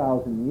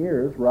 2,000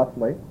 years,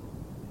 roughly.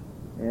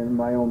 And in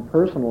my own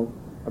personal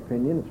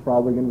opinion, it's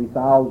probably going to be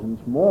thousands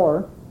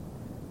more.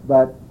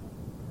 But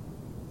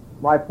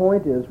my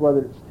point is, whether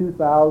it's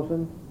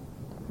 2,000,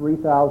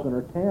 3,000,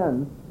 or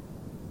 10,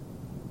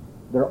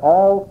 they're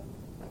all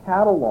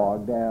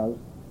cataloged as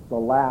the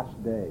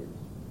last days.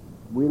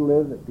 We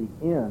live at the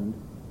end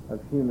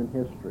of human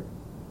history.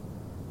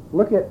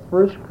 Look at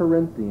 1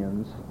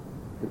 Corinthians,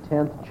 the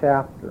 10th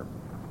chapter.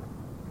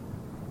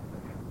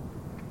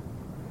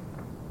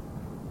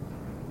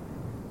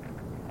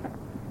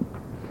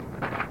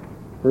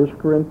 First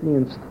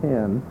Corinthians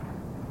 10.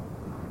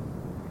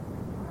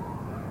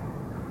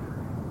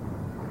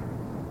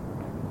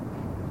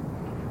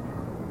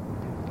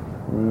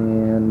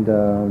 And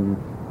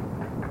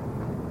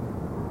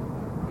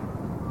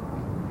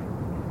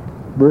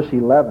verse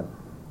 11.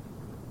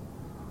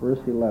 Verse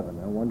 11.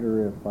 I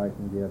wonder if I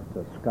can get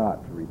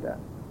Scott to read that.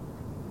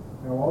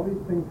 Now all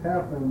these things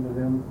happened to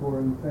them for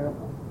an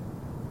example,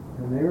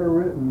 and they are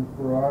written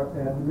for our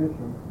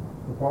admonition,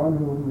 upon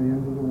whom the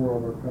end of the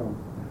world are come.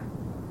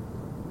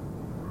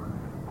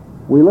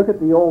 We look at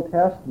the Old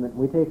Testament,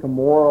 we take a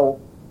moral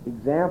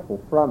example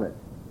from it,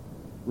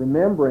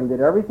 remembering that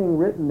everything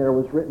written there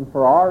was written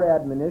for our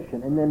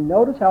admonition. And then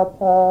notice how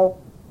Paul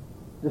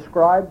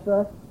describes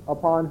us,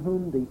 upon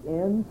whom the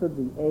ends of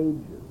the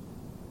ages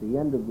the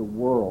end of the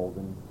world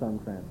in some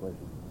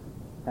translations,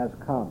 has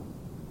come.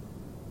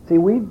 See,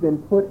 we've been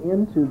put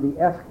into the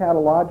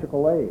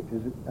eschatological age.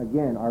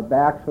 Again, our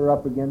backs are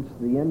up against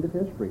the end of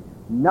history.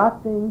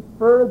 Nothing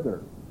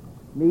further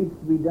needs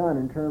to be done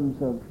in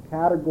terms of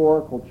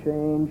categorical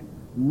change,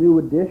 new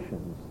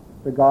additions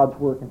to God's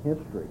work in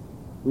history.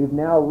 We've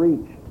now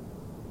reached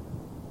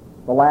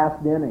the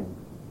last inning.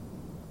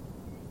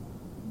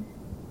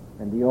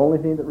 And the only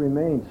thing that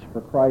remains is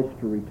for Christ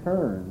to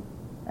return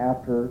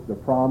after the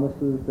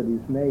promises that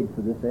he's made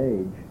for this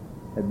age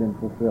have been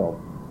fulfilled.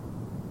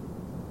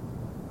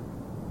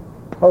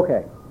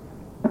 Okay.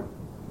 I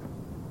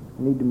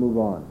need to move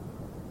on.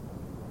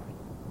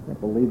 I can't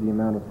believe the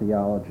amount of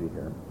theology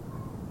here.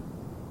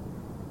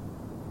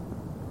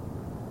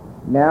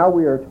 Now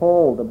we are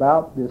told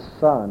about this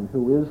Son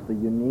who is the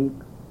unique,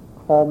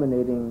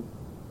 culminating,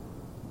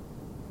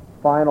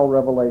 final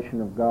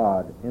revelation of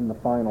God in the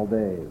final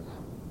days.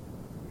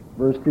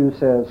 Verse 2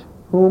 says,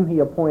 whom he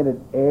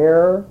appointed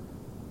heir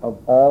of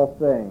all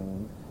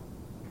things,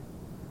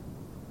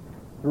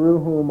 through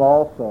whom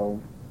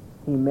also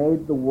he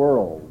made the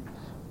worlds,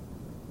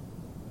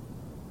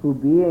 who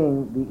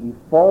being the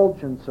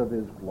effulgence of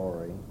his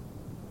glory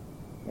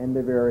and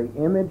the very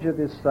image of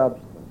his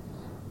substance,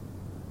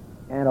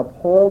 and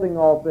upholding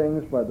all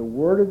things by the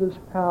word of his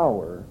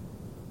power,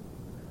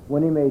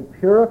 when he made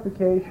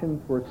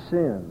purification for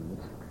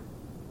sins,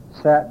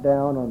 sat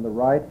down on the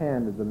right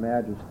hand of the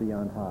Majesty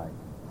on high.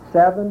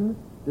 7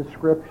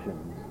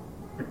 descriptions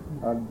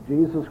of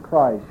Jesus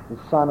Christ, the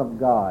Son of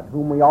God,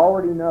 whom we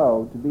already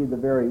know to be the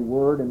very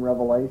word and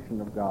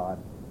revelation of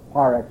God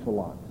par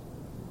excellence.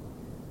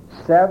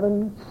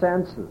 7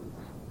 senses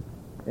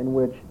in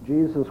which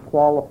Jesus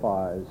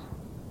qualifies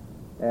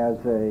as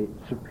a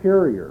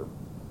superior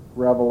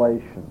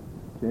revelation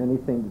to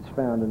anything that's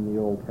found in the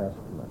Old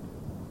Testament.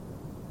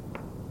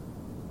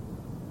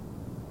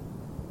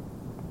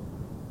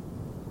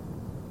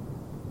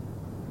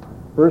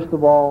 First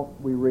of all,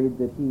 we read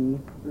that he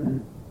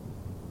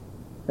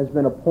has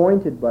been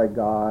appointed by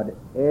God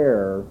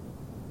heir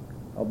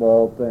of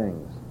all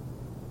things.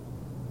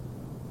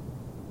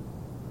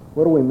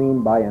 What do we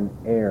mean by an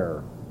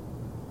heir?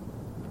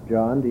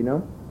 John, do you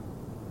know?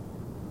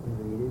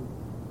 Related.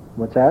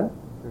 What's that?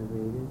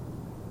 Related.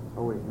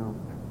 Oh wait, no.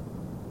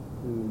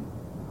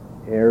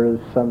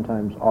 Heirs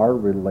sometimes are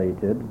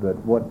related, but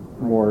what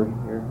more?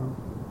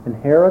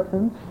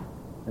 Inheritance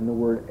and the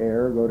word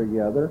heir go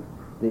together.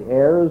 The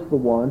heir is the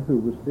one who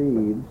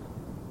receives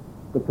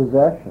the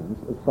possessions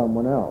of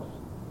someone else.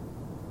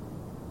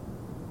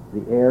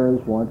 The heir is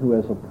one who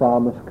has a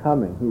promise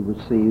coming, who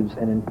receives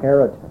an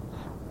inheritance.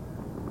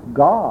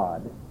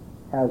 God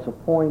has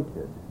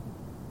appointed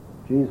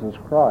Jesus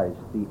Christ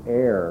the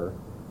heir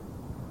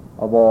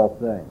of all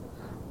things.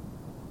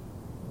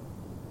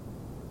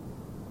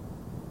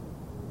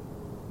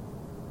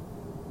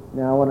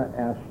 Now I want to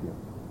ask you,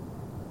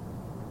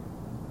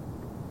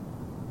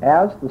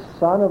 as the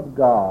Son of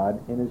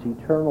God in his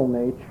eternal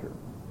nature,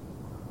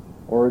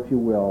 or if you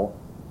will,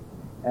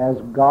 as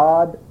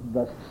God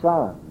the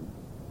Son,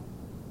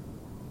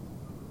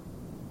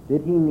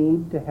 did he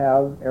need to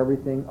have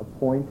everything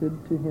appointed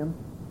to him?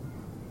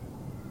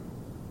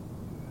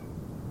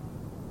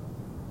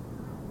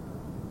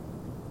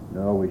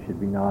 No, we should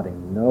be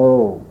nodding.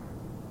 No.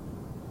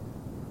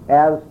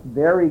 As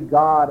very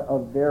God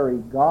of very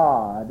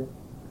God,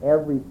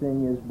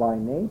 everything is by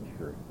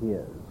nature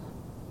his.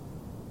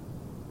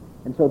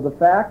 And so the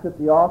fact that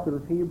the author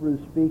of Hebrews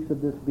speaks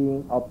of this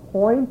being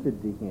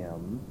appointed to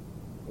him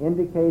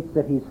indicates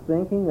that he's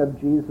thinking of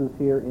Jesus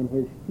here in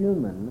his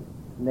human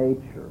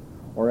nature,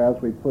 or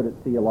as we put it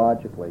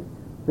theologically,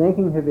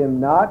 thinking of him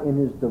not in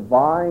his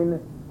divine,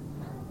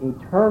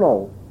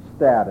 eternal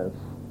status,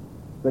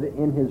 but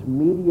in his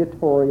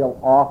mediatorial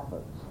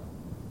office,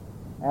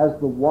 as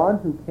the one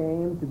who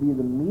came to be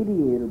the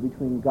mediator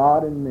between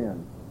God and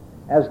men,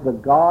 as the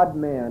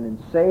God-man and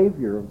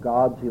Savior of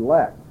God's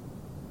elect.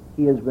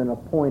 He has been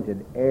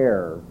appointed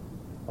heir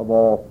of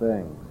all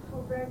things.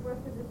 Well, Greg,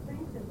 what's the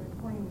distinction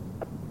between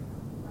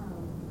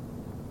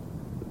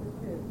the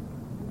two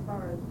as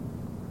far as...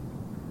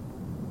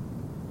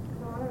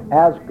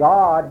 As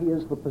God, he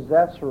is the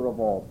possessor of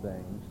all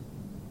things.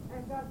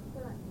 As God's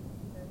Son.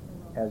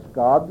 As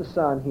God the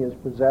Son, he is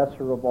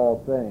possessor of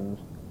all things.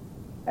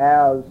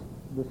 As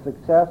the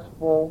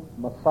successful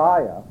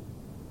Messiah,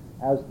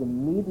 as the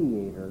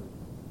mediator,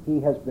 he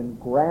has been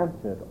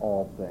granted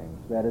all things.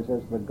 That is,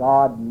 as the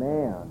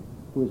God-man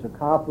who has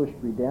accomplished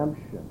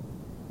redemption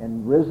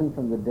and risen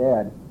from the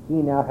dead, he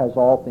now has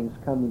all things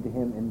coming to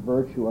him in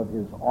virtue of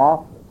his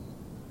office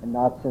and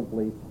not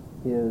simply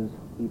his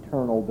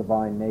eternal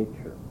divine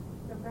nature.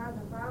 So God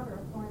the Father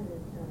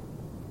appointed him.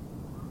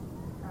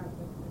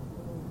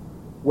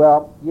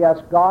 Well,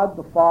 yes, God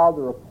the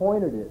Father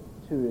appointed it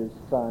to his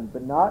Son,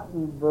 but not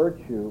in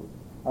virtue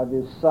of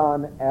his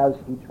Son as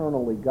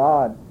eternally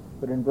God,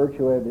 but in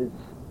virtue of his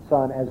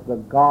Son as the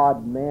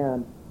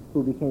God-man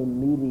who became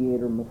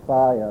mediator,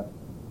 Messiah,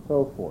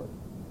 so forth.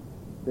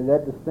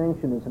 That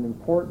distinction is an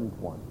important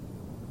one.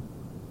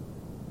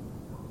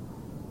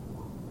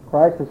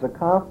 Christ has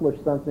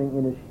accomplished something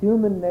in his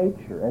human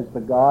nature as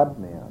the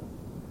God-man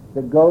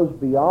that goes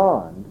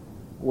beyond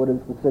what is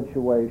the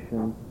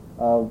situation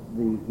of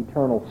the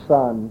eternal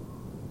Son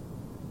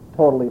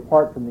totally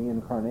apart from the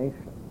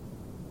incarnation.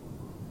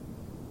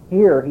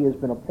 Here he has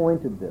been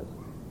appointed this.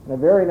 And a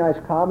very nice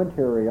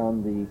commentary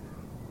on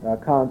the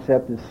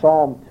concept is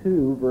Psalm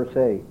 2, verse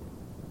 8.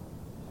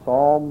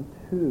 Psalm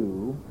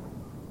 2,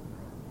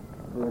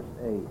 verse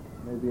 8.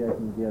 Maybe I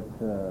can get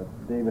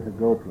David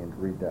Hagopian to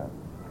read that.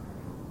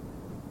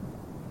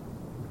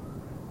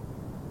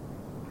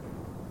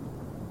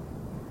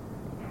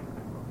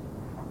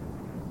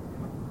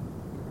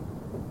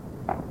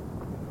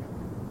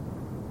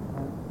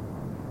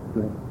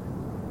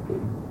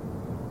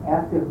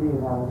 Ask of thee,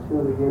 and I will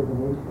surely give the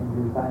nations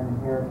as thine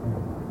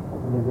inheritance,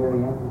 and the very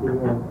end of the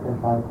earth as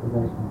thy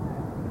possession.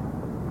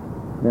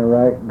 Now,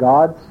 right,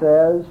 God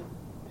says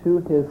to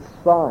his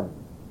Son,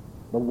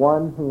 the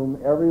one whom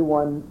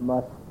everyone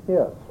must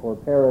kiss or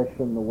perish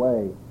in the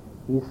way,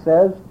 he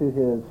says to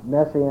his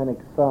messianic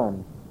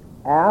Son,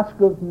 ask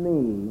of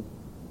me,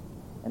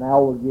 and I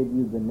will give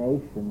you the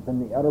nations and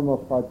the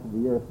uttermost parts of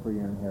the earth for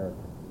your inheritance.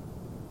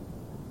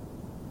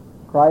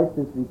 Christ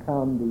has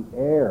become the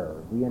heir,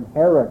 the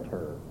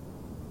inheritor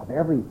of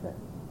everything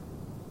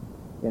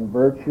in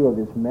virtue of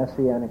his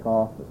messianic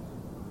office.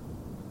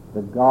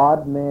 The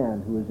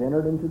God-man who has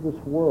entered into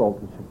this world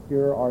to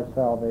secure our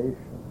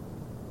salvation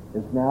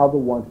is now the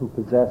one who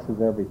possesses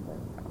everything.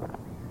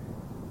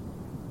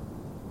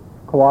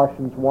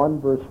 Colossians 1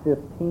 verse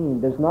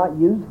 15 does not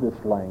use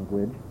this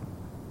language,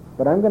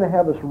 but I'm going to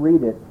have us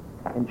read it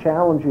and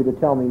challenge you to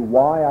tell me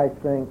why I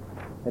think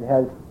it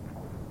has,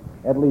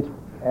 at least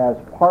as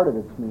part of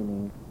its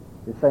meaning,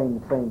 is saying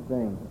the same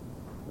thing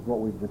as what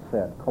we've just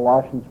said.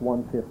 Colossians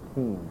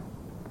 1:15.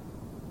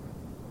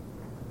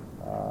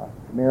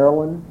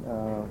 Marilyn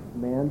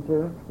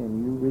Manzer,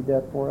 can you read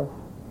that for us?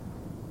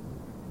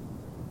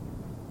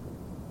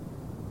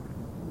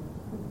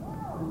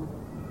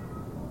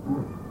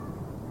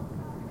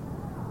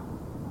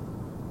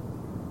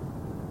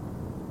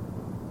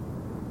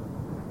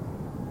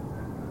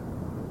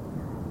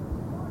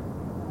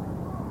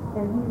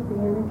 And he is the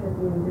image of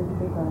the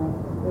invisible God,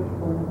 the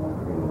firstborn of all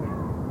creation.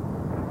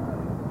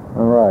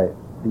 All right.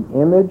 The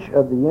image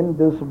of the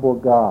invisible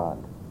God.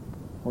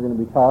 We're going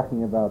to be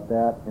talking about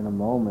that in a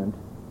moment.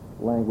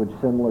 Language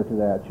similar to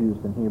that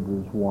used in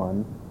Hebrews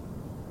 1.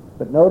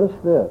 But notice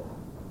this.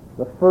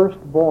 The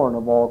firstborn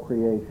of all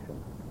creation.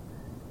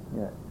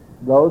 Yeah.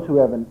 Those who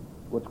have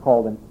what's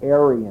called an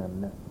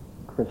Arian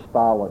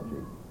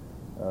Christology,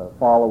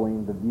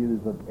 following the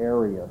views of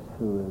Arius,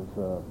 who is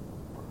a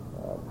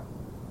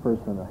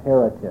person, a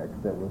heretic,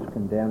 that was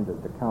condemned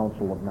at the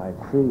Council of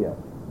Nicaea.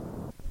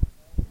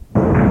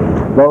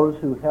 Those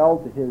who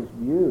held to his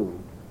view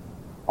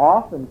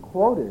often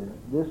quoted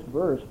this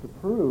verse to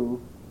prove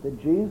that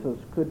Jesus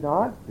could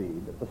not be,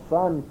 that the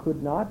Son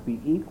could not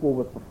be equal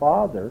with the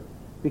Father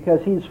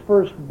because he's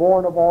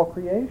firstborn of all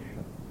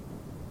creation.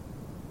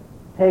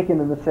 Taken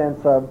in the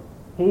sense of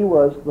he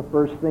was the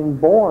first thing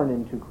born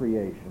into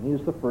creation. He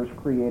was the first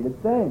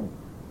created thing.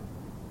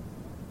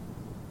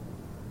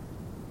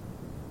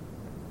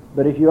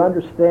 But if you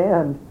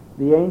understand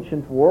the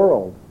ancient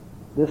world,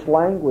 this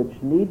language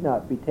need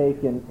not be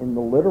taken in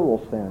the literal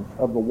sense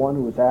of the one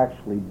who was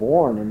actually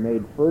born and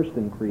made first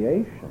in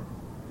creation.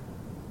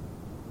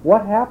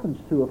 What happens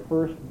to a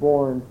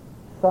firstborn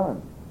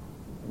son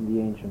in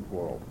the ancient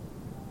world?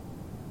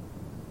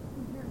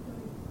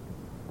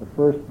 The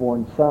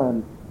firstborn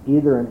son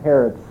either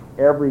inherits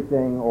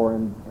everything, or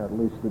in at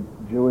least the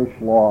Jewish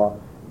law,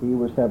 he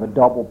was to have a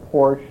double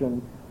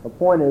portion. The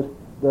point is,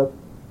 the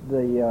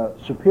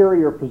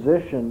superior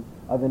position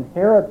of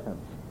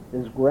inheritance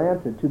is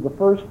granted to the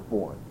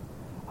firstborn.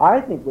 I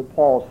think what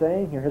Paul is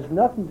saying here has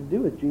nothing to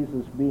do with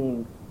Jesus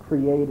being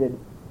created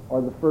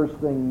or the first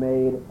thing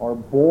made or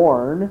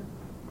born,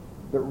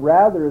 but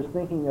rather is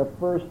thinking of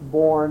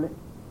firstborn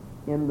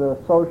in the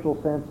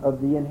social sense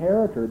of the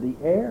inheritor, the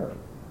heir.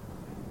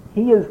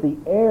 He is the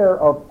heir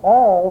of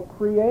all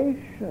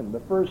creation,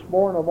 the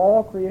firstborn of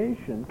all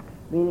creation,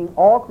 meaning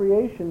all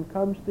creation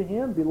comes to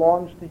him,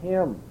 belongs to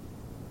him.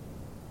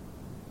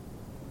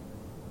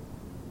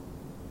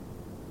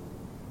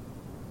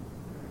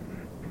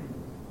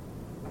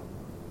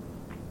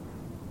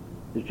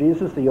 Is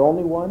Jesus the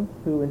only one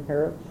who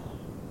inherits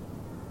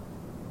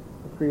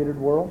the created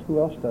world? Who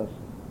else does?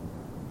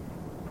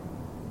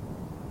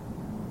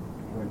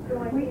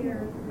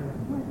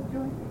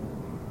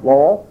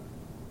 Lowell?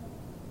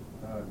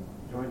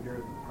 Joint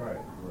heirs with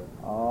Christ.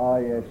 Ah,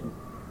 yes.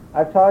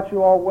 I've taught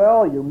you all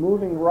well. You're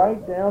moving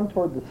right down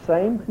toward the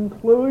same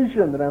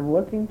conclusion that I'm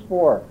looking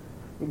for.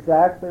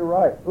 Exactly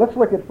right. Let's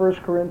look at 1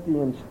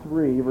 Corinthians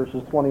 3,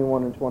 verses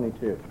 21 and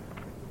 22.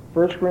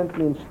 1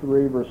 Corinthians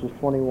 3, verses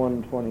 21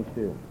 and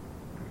 22.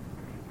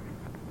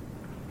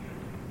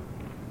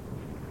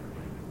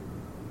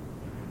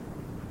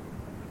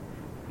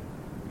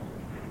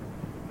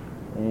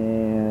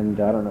 And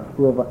I don't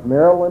know,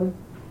 Marilyn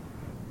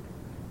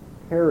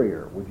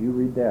Carrier, would you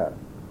read that?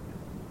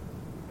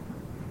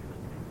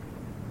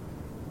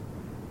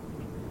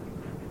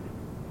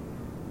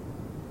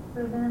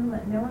 So then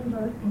let no one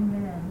boast in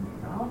men.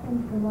 For all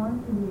things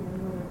belong to you,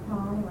 whether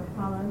Paul or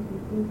Apollos or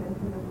Cephas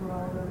or the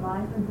world, or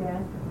life or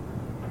death,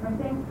 or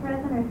things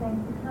present or things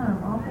to come.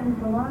 All things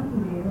belong to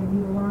you, and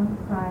you belong to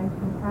Christ,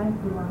 and Christ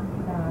belongs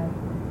to God.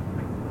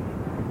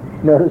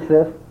 Notice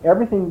this,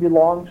 everything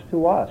belongs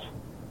to us.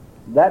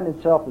 That in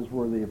itself is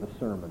worthy of a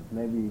sermon,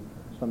 maybe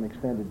some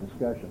extended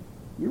discussion.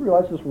 You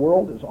realize this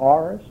world is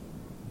ours?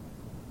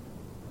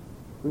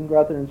 We can go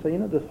out there and say,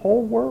 this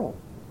whole world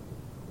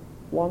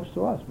belongs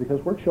to us because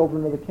we're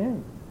children of the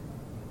King.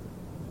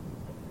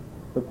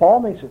 But Paul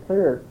makes it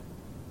clear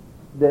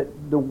that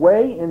the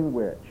way in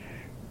which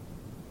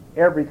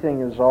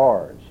everything is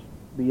ours,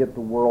 be it the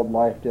world,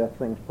 life, death,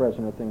 things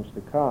present or things to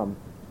come,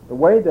 the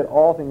way that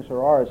all things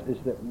are ours is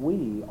that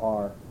we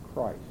are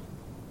Christ.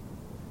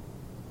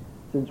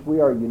 Since we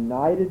are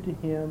united to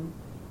him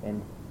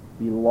and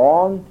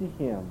belong to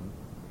him,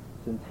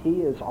 since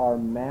he is our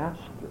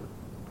master,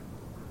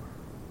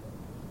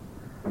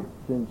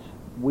 since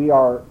we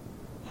are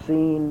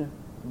seen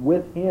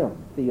with him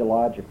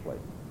theologically,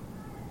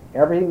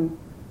 everything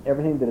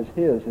that is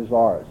his is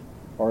ours.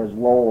 Or as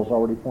Lowell has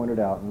already pointed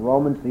out, in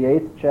Romans the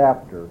 8th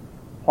chapter,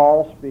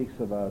 Paul speaks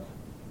of us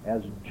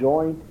as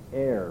joint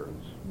heirs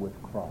with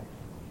Christ.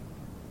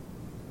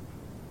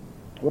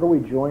 What are we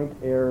joint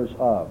heirs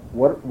of?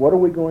 What are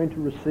we going to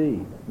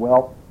receive?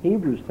 Well,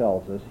 Hebrews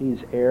tells us he's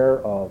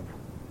heir of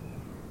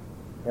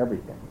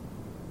everything,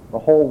 the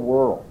whole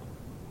world,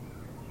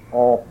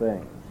 all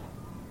things,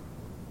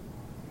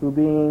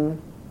 whom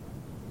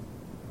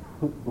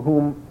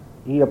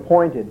he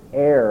appointed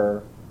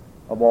heir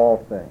of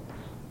all things.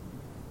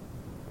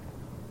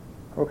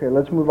 Okay,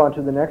 let's move on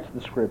to the next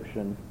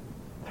description.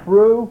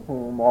 Through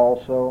whom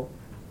also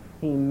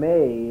he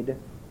made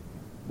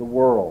the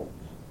worlds.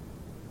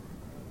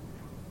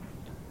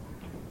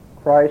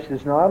 Christ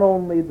is not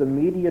only the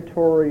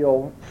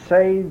mediatorial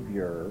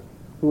Savior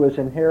who has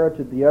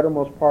inherited the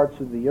uttermost parts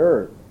of the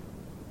earth,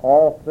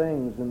 all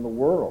things in the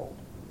world,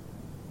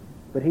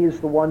 but he is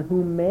the one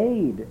who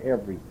made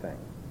everything.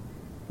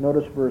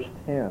 Notice verse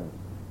 10.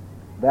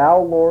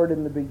 Thou, Lord,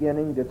 in the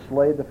beginning didst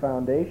lay the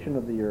foundation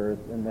of the earth,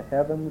 and the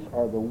heavens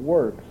are the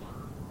works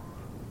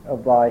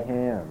of thy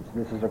hands.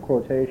 This is a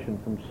quotation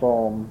from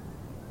Psalm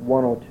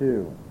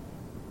 102.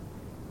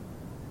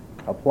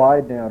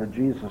 Applied now to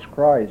Jesus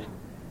Christ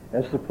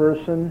as the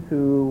person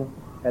who,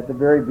 at the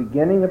very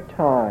beginning of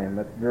time,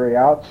 at the very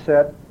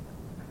outset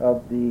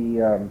of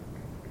the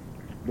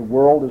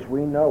world as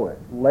we know it,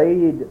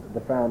 laid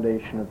the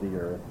foundation of the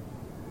earth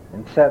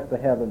and set the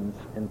heavens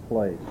in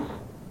place.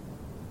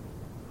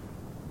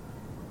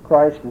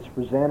 Christ is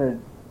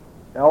presented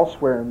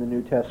elsewhere in the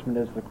New Testament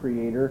as the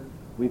Creator.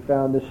 We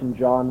found this in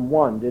John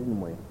 1, didn't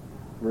we?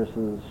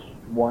 Verses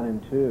 1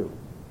 and 2.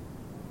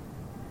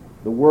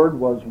 The Word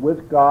was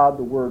with God,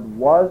 the Word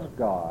was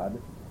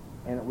God,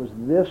 and it was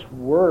this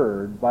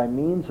Word, by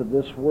means of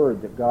this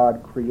Word, that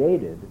God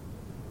created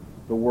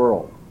the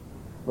world.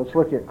 Let's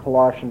look at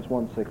Colossians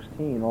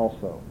 1:16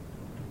 also.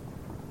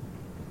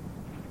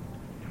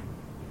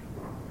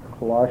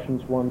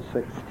 Colossians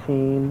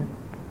 1:16.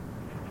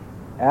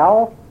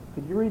 Al,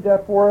 could you read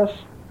that for us?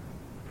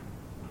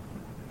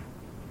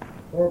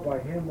 For by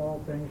him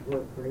all things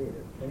were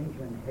created,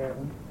 things in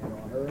heaven and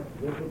on earth,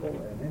 visible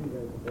and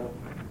invisible,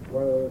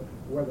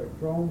 whether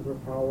thrones or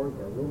powers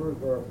or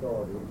rulers or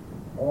authorities,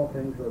 all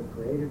things were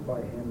created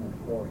by him and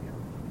for him.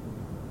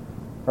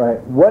 All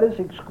right. What is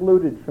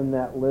excluded from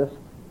that list,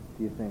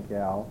 do you think,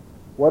 Al?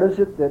 What is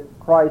it that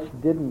Christ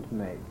didn't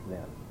make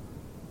then?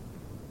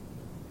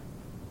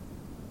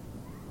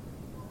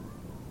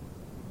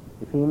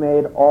 If he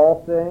made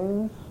all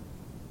things,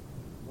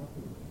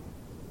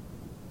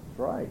 that's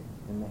right.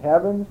 In the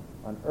heavens,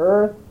 on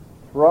earth,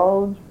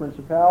 thrones,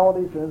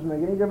 principalities, it doesn't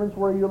make any difference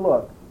where you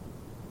look.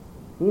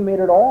 He made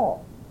it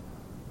all.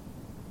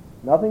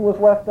 Nothing was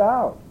left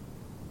out.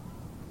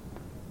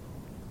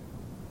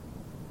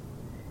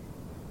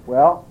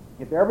 Well,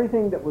 if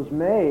everything that was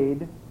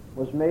made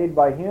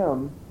by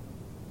him,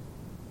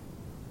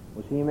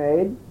 was he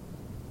made?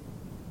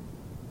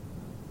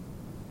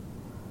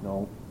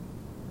 No.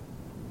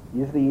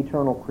 He's the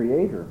eternal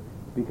creator,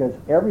 because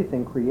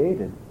everything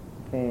created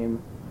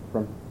came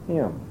from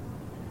him.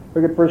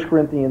 Look at 1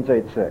 Corinthians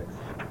 8:6.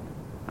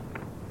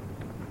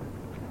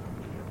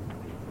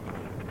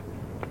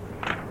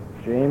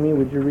 Jamie,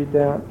 would you read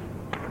that?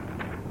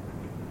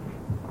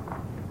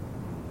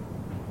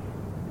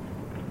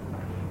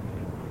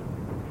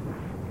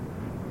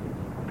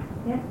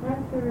 Yet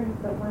there is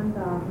but one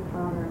God, the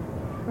Father,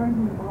 from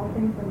whom all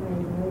things are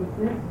made, and who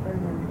exists for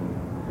him,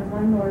 and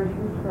one Lord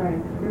Jesus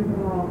Christ, through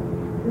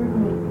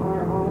whom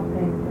are all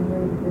things, and who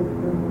exist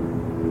for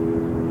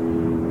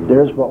him.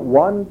 There's but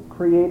one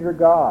Creator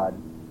God.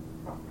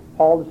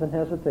 Paul doesn't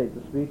hesitate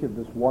to speak of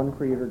this one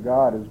Creator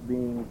God as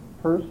being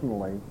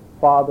personally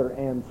Father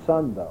and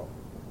Son, though,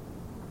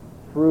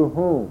 through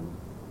whom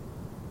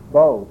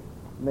both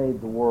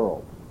made the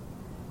world.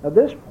 Now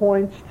this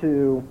points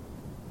to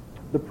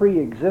the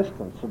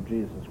pre-existence of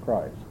Jesus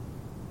Christ.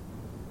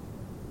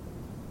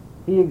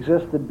 He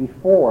existed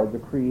before the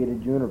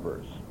created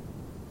universe.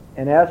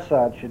 And as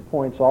such, it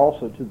points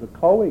also to the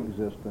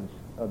coexistence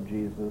of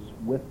Jesus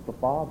with the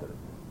Father.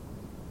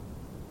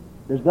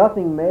 There's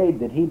nothing made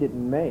that he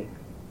didn't make.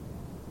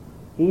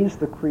 He's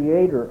the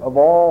creator of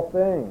all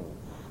things.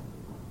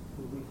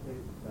 Would we say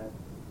that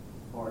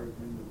part of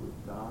him that was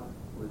God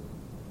was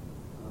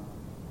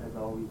has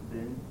always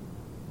been,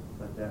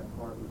 but that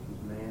part which was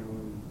man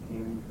when he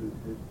came into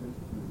existence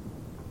and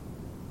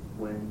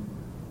when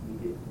he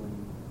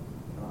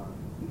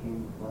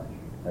became flesh?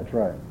 That's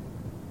right.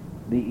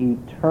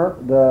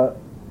 The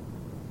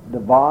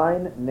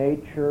divine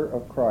nature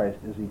of Christ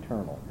is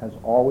eternal, has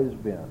always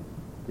been.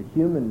 The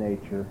human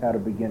nature had a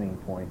beginning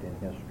point in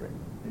history.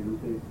 Did we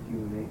say that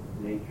human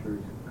nature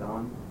is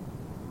gone,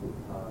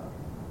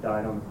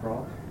 died on the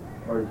cross?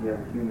 Or does he have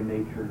a human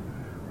nature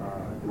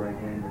at the right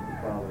hand of the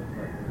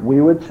Father?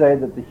 We would say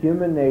that the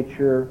human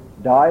nature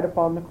died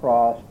upon the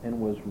cross and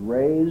was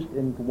raised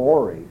in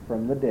glory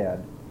from the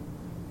dead,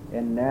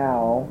 and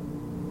now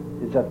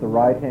is at the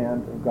right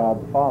hand of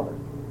God the Father.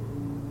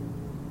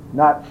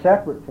 Not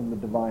separate from the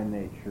divine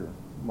nature,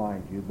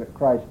 mind you, but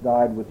Christ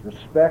died with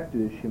respect to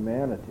his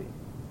humanity.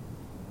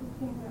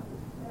 The thing that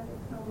was said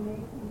is so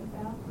amazing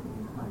about the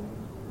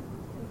incarnation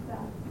is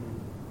that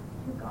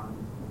he took on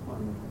the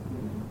form of a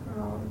human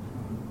for all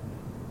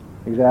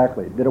eternity.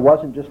 Exactly. That it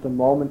wasn't just a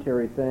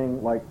momentary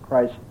thing like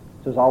Christ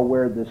says, I'll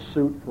wear this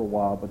suit for a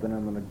while, but then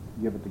I'm going to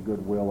give it to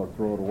Goodwill or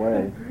throw it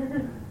away.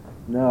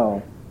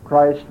 No.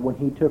 Christ, when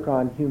he took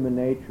on human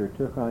nature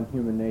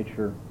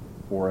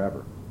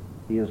forever.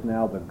 He is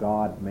now the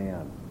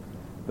God-man.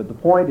 But the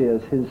point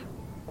is, his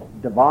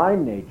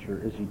divine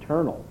nature is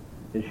eternal.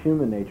 His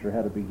human nature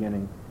had a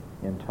beginning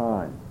in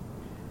time.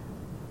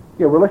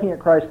 Yeah, we're looking at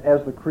Christ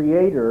as the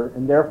creator,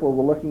 and therefore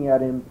we're looking at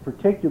him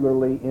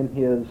particularly in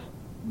his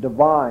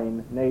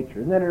divine nature.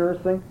 Isn't that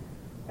interesting?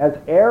 As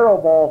heir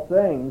of all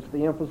things,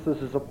 the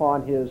emphasis is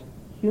upon his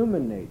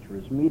human nature,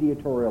 his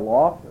mediatorial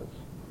office.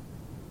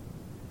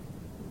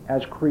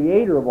 As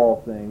creator of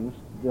all things,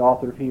 the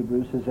author of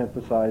Hebrews has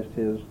emphasized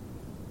his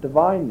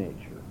divine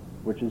nature,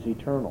 which is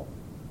eternal.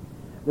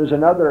 There's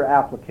another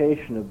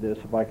application of this,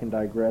 if I can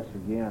digress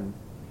again.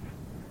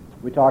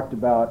 We talked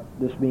about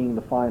this being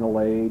the final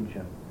age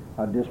and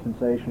how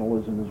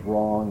dispensationalism is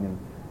wrong and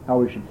how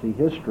we should see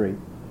history.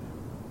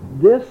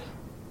 This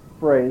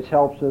phrase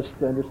helps us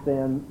to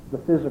understand the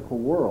physical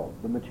world,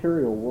 the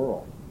material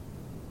world.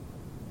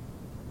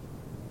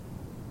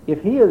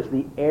 If he is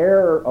the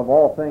heir of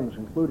all things,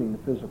 including the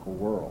physical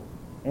world,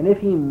 and if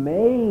he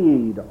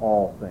made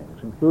all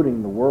things,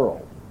 including the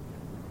world,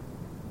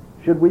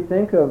 should we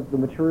think of the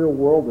material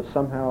world as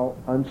somehow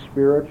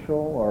unspiritual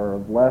or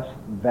of less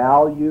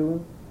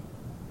value,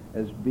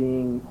 as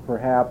being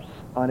perhaps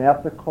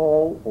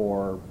unethical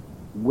or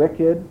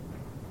wicked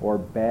or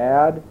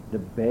bad,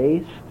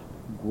 debased,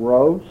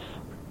 gross?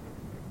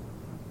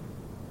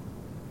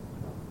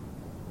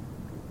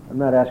 I'm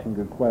not asking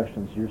good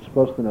questions. You're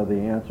supposed to know the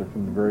answer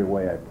from the very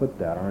way I put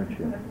that, aren't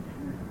you?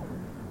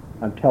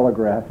 I'm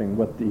telegraphing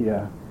what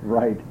the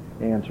right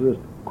answer is.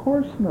 Of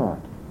course not.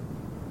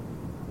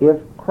 If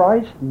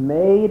Christ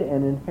made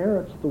and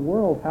inherits the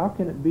world, how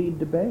can it be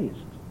debased?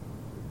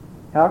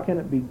 How can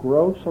it be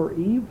gross or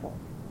evil?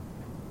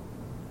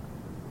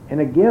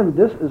 And again,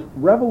 this is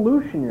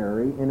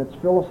revolutionary in its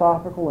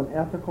philosophical and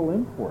ethical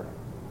import.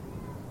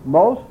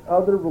 Most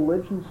other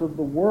religions of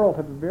the world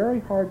have a very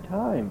hard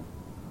time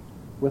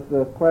with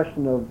the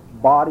question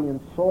of body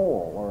and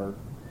soul, or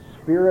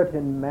spirit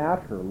and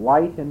matter,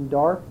 light and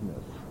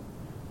darkness.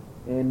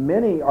 And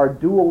many are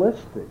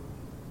dualistic,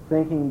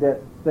 thinking that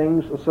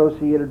things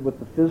associated with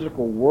the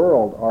physical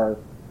world are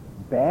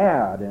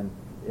bad and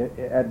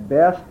at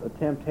best a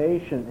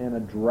temptation and a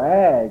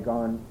drag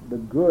on the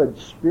good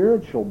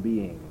spiritual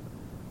being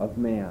of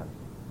man.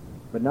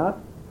 But not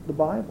the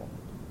Bible.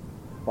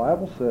 The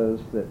Bible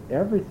says that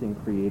everything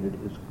created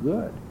is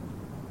good.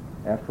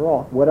 After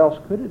all, what else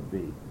could it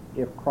be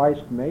if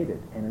Christ made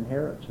it and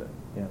inherits it?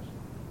 Yes?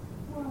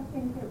 Well, I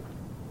think that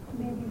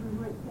maybe we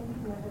weren't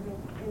thinking of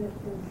it in its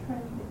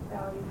intrinsic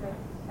value, but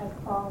as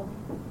fallen.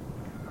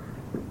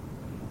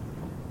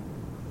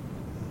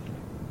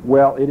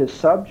 Well, it is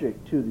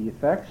subject to the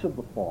effects of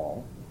the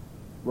fall.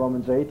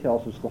 Romans 8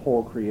 tells us the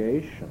whole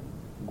creation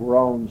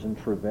groans and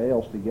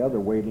travails together,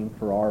 waiting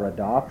for our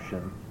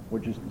adoption,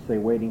 which is to say,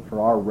 waiting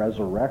for our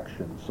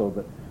resurrection, so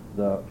that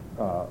the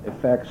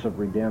effects of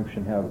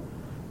redemption have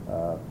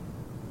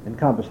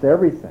encompassed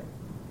everything.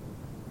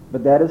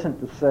 But that isn't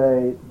to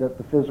say that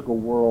the physical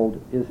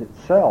world is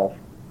itself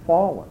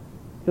fallen.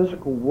 The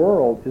physical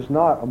world is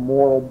not a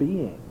moral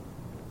being.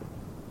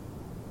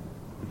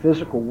 The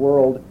physical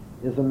world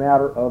is a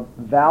matter of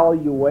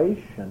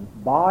valuation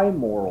by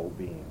moral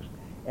beings.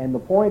 And the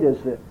point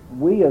is that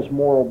we as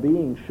moral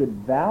beings should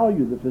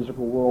value the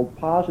physical world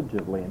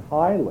positively and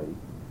highly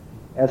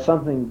as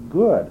something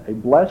good, a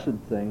blessed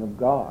thing of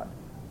God.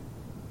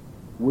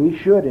 We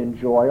should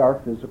enjoy our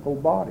physical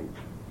bodies.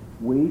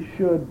 We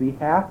should be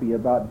happy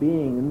about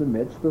being in the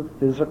midst of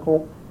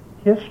physical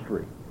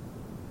history.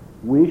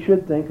 We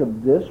should think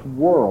of this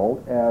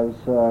world as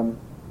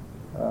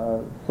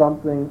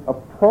something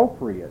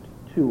appropriate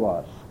to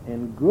us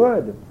and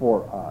good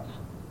for us,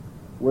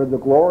 where the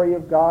glory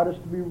of God is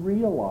to be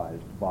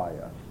realized by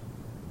us.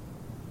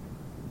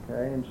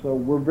 Okay, and so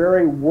we're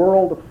very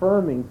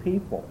world-affirming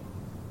people.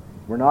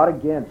 We're not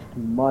against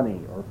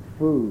money or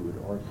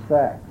food or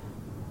sex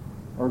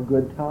or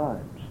good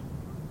times.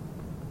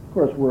 Of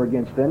course, we're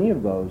against any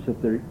of those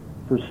if they're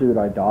pursued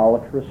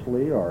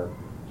idolatrously or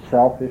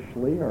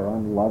selfishly or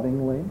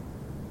unlovingly,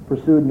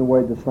 pursued in a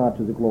way that's not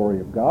to the glory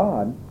of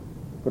God.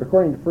 But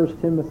according to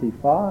 1 Timothy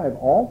 5,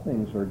 all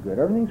things are good.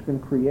 Everything's been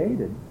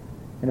created.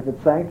 And if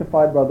it's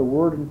sanctified by the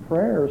word and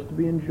prayer, it's to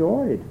be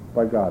enjoyed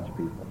by God's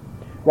people.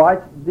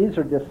 Well, these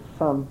are just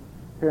some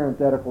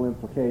parenthetical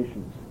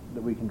implications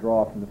that we can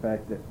draw from the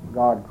fact that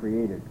God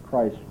created,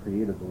 Christ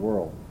created the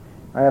world.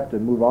 I have to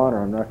move on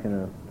or I'm not going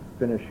to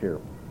finish here.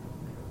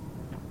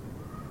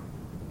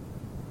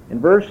 In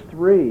verse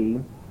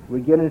 3,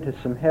 we get into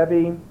some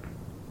heavy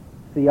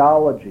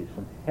theology,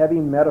 some heavy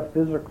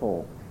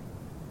metaphysical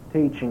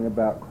teaching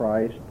about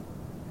Christ.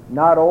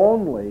 Not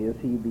only is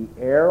he the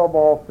heir of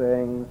all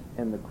things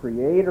and the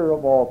creator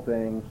of all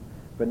things,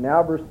 but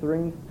now verse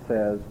 3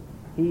 says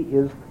he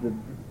is the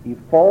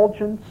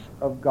effulgence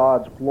of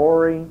God's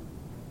glory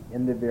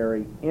in the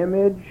very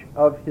image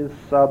of his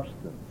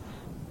substance.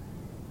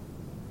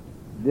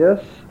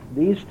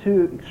 These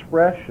two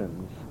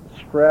expressions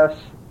stress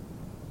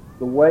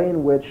the way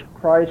in which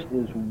Christ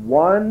is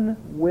one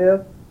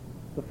with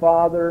the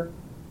Father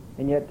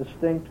and yet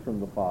distinct from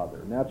the Father.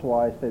 And that's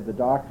why I say the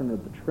doctrine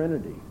of the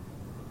Trinity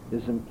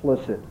is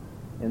implicit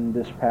in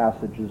this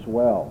passage as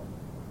well.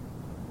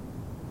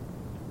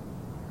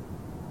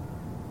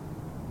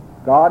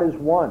 God is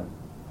one.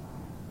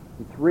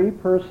 The three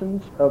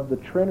persons of the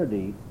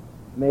Trinity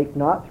make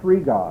not three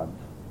gods,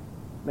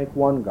 make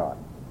one God.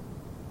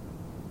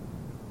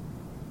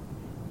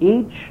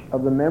 Each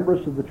of the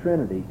members of the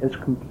Trinity is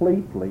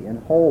completely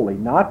and wholly,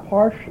 not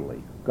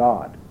partially,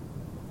 God.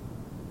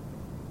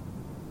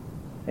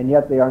 And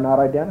yet they are not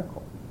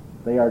identical.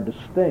 They are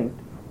distinct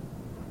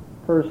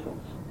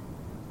persons.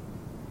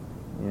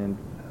 And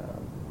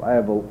I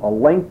have a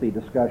lengthy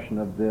discussion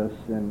of this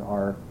in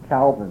our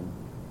Calvin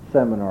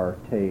seminar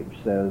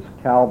tapes, as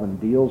Calvin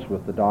deals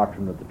with the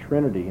doctrine of the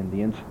Trinity in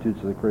the Institutes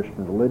of the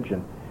Christian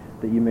Religion,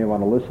 that you may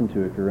want to listen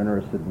to if you're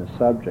interested in the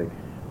subject.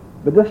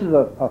 But this is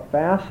a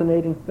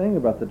fascinating thing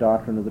about the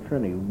doctrine of the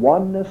Trinity.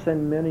 Oneness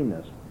and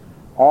manyness.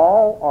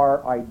 All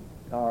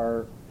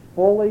are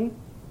fully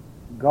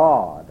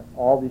God,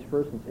 all these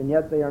persons, and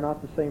yet they are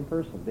not the same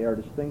person. They are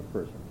distinct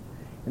persons.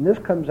 And this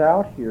comes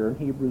out here in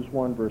Hebrews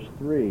 1 verse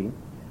 3,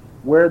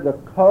 where the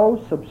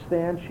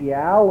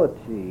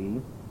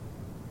co-substantiality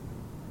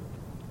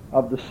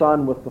of the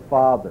Son with the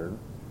Father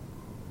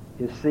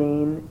is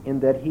seen in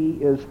that he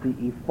is the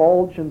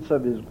effulgence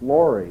of his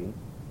glory,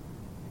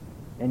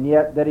 and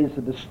yet that he's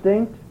a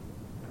distinct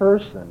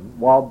person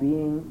while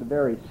being the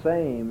very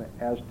same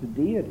as to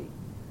deity.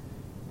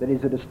 That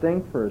he's a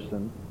distinct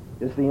person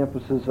is the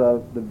emphasis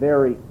of the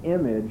very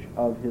image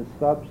of his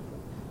substance.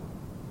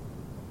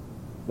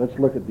 Let's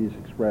look at these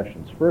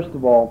expressions. First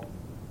of all,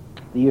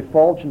 the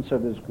effulgence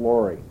of his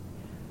glory.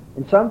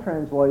 In some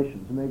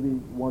translations, maybe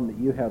one that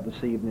you have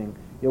this evening,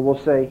 it will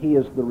say he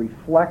is the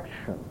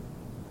reflection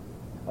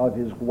of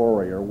his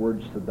glory, or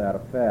words to that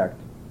effect.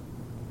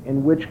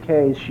 In which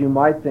case you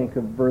might think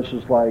of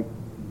verses like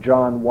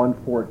John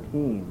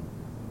 1:14.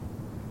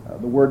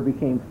 The Word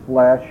became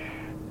flesh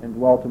and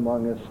dwelt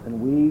among us,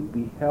 and we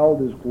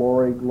beheld his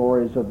glory,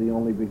 glories of the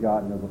only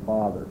begotten of the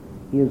Father.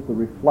 He is the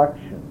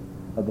reflection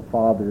of the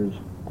Father's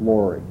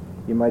glory.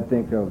 You might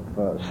think of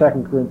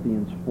 2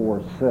 Corinthians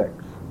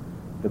 4:6,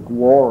 the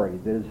glory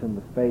that is in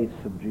the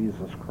face of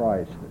Jesus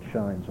Christ that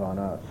shines on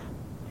us.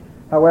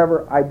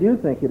 However, I do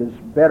think it is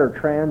better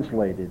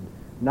translated,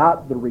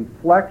 not the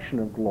reflection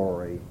of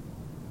glory,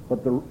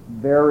 but the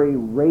very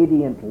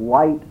radiant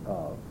light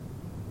of.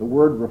 The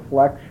word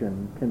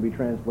reflection can be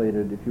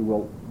translated, if you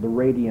will, the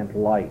radiant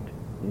light.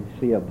 You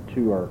see how the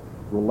two are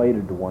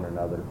related to one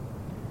another.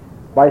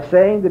 By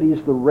saying that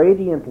he's the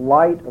radiant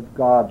light of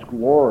God's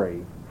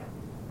glory,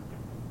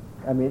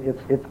 I mean,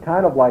 it's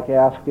kind of like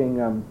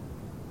asking,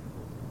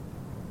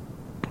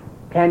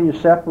 can you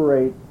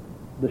separate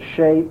the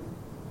shape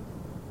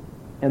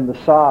and the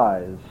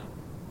size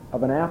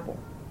of an apple?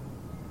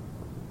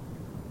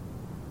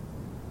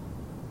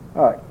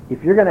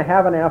 If you're going to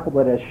have an apple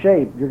that has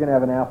shape, you're going to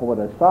have an apple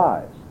that has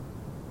size.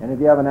 And if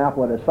you have an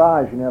apple that has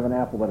size, you're going to have an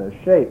apple that has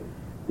shape.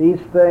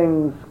 These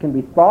things can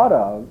be thought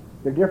of.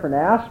 They're different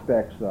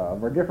aspects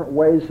of, or different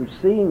ways of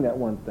seeing that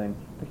one thing.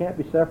 They can't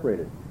be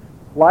separated.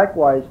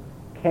 Likewise,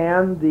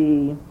 can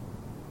the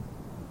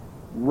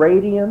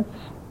radiance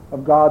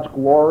of God's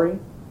glory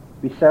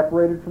be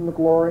separated from the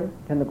glory?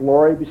 Can the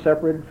glory be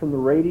separated from the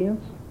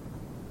radiance?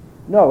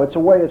 No, it's a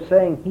way of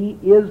saying he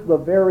is the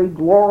very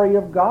glory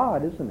of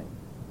God, isn't he?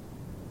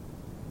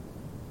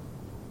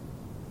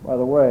 By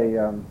the way,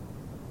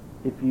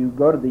 if you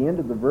go to the end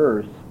of the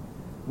verse,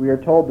 we are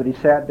told that he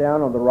sat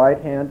down on the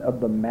right hand of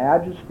the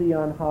majesty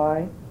on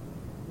high.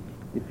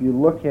 If you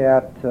look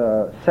at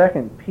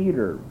 2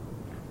 Peter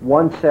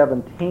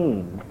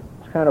 1:17,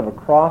 it's kind of a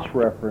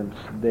cross-reference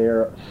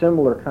there,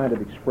 similar kind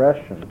of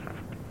expression,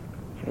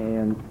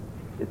 and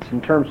it's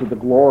in terms of the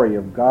glory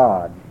of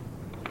God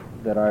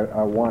that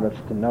I want us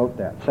to note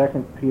that.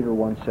 2 Peter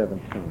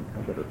 1:17.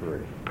 I better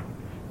hurry.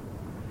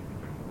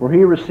 For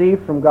he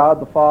received from God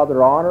the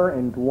Father honor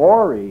and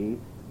glory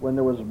when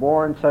there was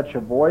born such a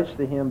voice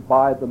to him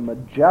by the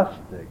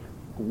majestic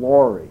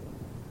glory.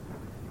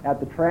 At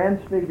the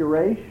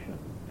transfiguration,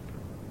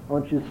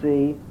 don't you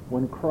see,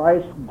 when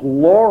Christ's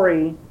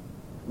glory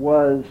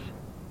was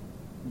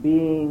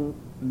being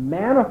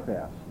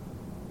manifest,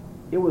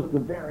 it was the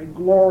very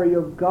glory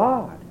of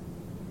God.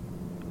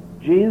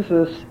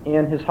 Jesus,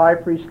 in his high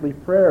priestly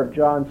prayer of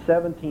John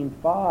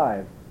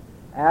 17:5,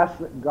 asked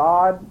that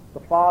God the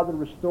Father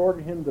restore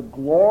to him the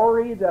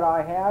glory that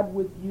I had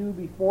with you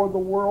before the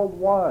world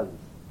was.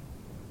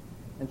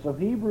 And so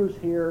Hebrews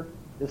here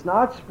is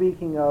not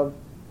speaking of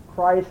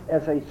Christ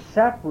as a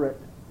separate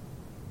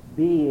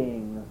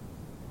being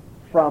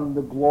from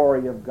the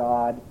glory of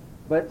God,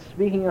 but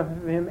speaking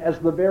of him as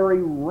the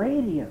very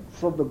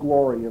radiance of the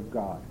glory of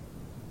God.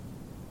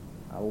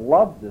 I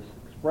love this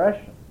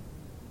expression.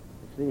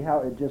 You see how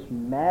it just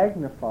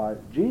magnifies.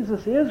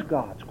 Jesus is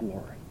God's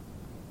glory.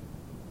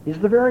 He's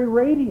the very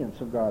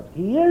radiance of God.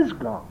 He is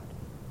God.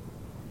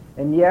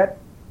 And yet,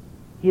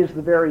 he is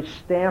the very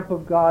stamp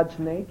of God's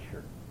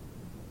nature.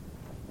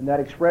 And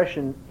that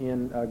expression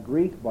in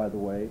Greek, by the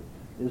way,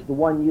 is the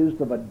one used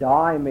of a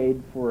die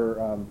made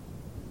for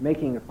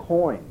making a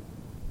coin.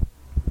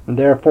 And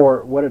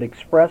therefore, what it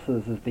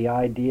expresses is the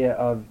idea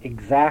of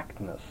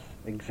exactness,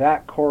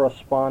 exact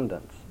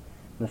correspondence.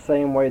 In the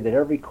same way that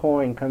every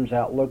coin comes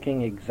out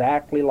looking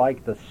exactly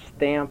like the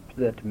stamp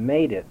that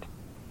made it,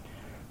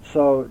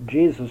 so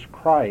Jesus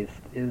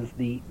Christ is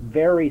the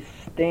very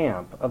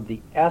stamp of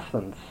the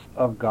essence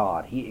of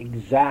God. He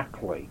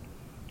exactly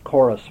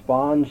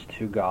corresponds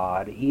to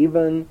God,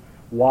 even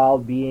while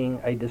being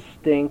a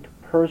distinct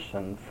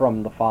person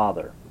from the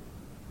Father.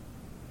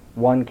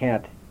 One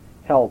can't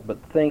help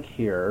but think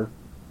here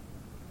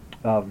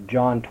of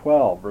John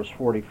 12, verse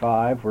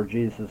 45, where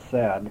Jesus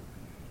said,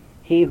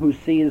 "He who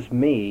sees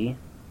me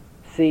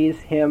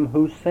sees him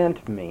who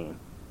sent me."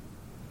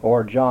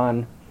 Or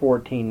John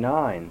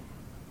 14:9,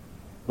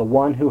 "The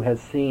one who has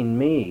seen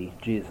me,"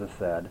 Jesus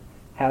said,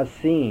 "has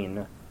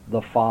seen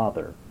the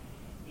Father."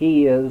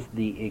 He is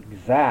the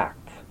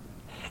exact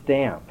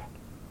stamp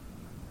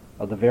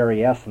of the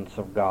very essence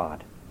of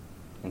God.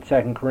 In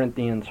 2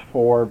 Corinthians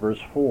 4,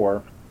 verse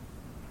 4,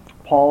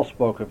 Paul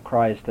spoke of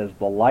Christ as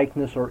the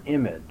likeness or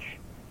image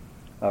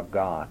of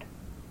God.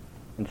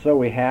 And so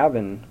we have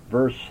in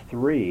verse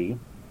 3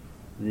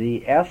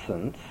 the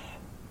essence,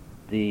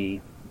 the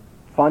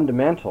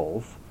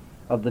fundamentals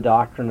of the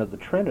doctrine of the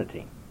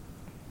Trinity.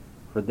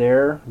 For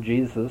there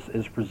Jesus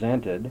is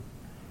presented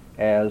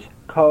as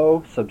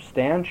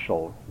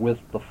co-substantial with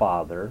the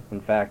Father.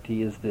 In fact,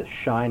 he is the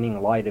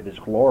shining light of his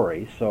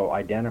glory, so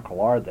identical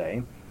are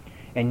they.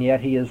 And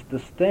yet he is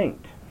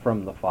distinct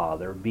from the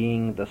Father,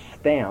 being the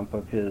stamp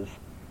of his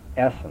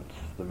essence,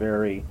 the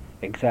very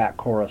exact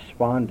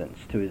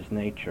correspondence to his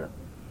nature.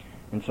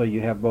 And so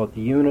you have both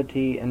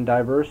unity and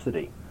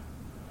diversity.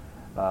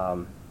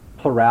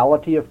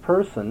 Plurality of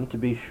person, to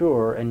be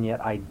sure, and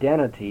yet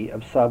identity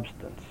of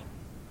substance.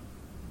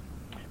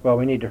 Well,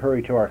 we need to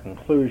hurry to our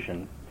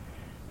conclusion.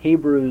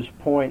 Hebrews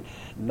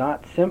points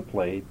not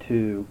simply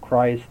to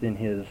Christ in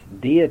his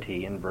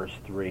deity in verse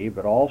 3,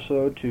 but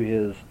also to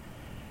his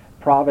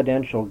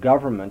providential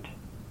government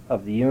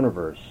of the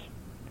universe.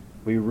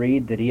 We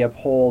read that he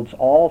upholds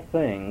all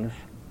things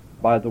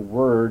by the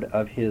word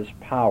of his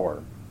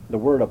power. The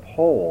word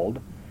uphold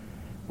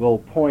will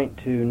point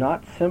to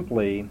not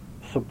simply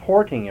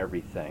supporting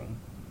everything.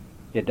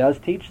 It does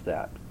teach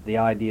that. The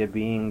idea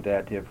being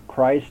that if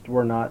Christ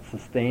were not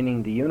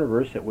sustaining the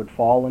universe, it would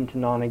fall into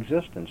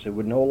non-existence. It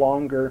would no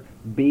longer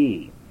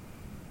be.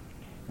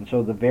 And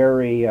so the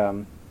very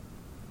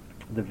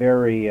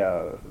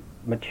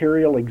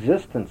material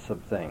existence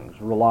of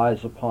things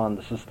relies upon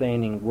the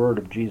sustaining word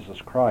of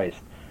Jesus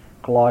Christ.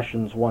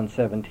 Colossians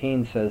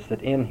 1:17 says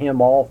that in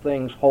him all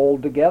things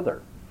hold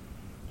together.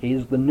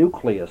 He's the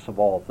nucleus of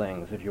all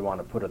things, if you want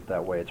to put it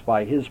that way. It's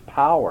by his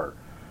power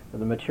that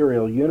the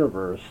material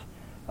universe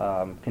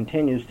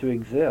continues to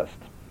exist.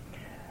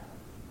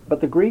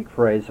 But the Greek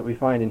phrase that we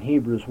find in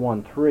Hebrews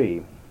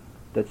 1:3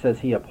 that says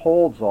he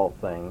upholds all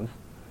things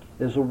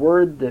is a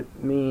word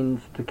that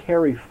means to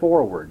carry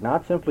forward,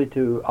 not simply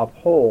to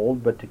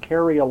uphold, but to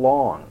carry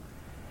along.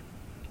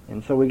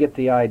 And so we get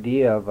the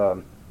idea of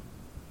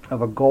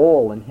a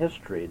goal in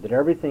history, that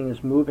everything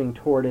is moving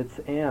toward its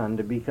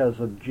end because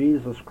of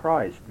Jesus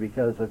Christ,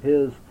 because of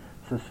his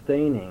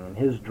sustaining,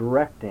 his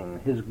directing,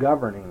 his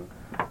governing,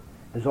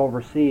 his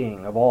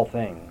overseeing of all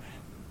things.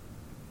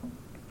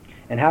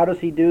 And how does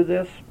he do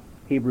this?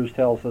 Hebrews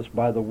tells us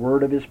by the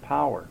word of his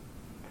power.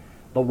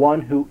 The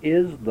one who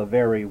is the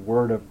very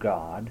word of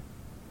God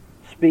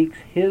speaks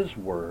his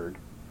word,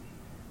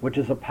 which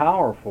is a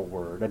powerful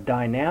word, a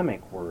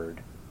dynamic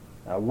word,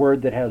 a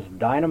word that has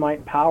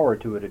dynamite power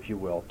to it, if you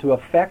will, to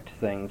affect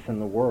things in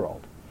the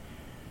world.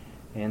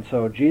 And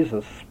so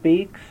Jesus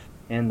speaks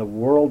and the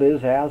world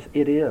is as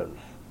it is.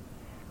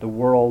 The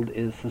world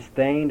is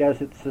sustained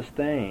as it's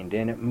sustained,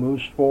 and it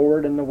moves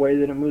forward in the way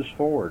that it moves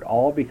forward,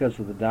 all because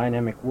of the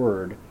dynamic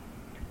word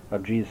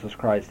of Jesus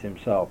Christ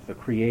himself, the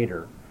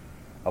creator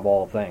of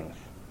all things.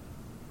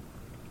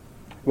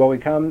 Well, we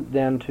come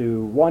then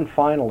to one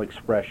final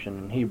expression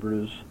in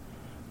Hebrews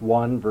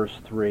 1, verse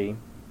 3.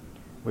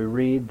 We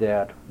read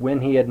that when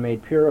he had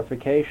made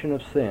purification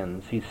of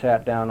sins, he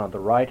sat down on the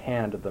right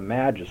hand of the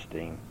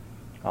Majesty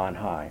on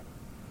high.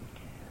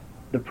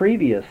 The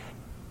previous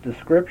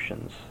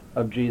descriptions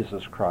of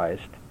Jesus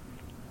Christ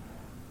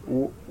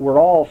were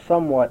all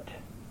somewhat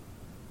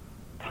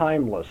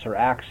timeless or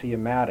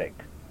axiomatic,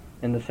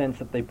 in the sense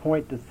that they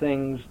point to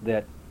things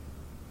that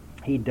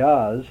he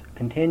does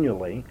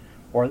continually,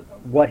 or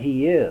what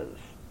he is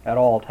at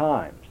all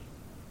times.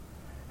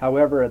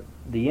 However, at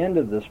the end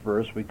of this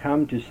verse, we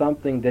come to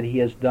something that he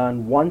has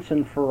done once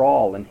and for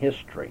all in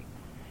history,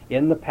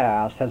 in the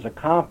past, has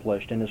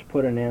accomplished and has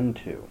put an end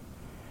to.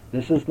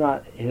 This is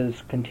not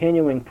his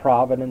continuing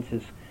providence,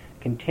 his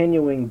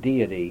continuing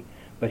deity,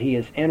 but he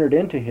has entered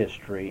into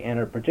history, and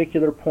at a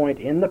particular point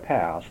in the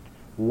past,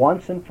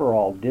 once and for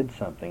all, did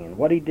something. And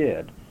what he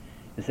did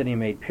is that he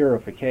made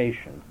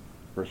purification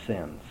for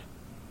sins.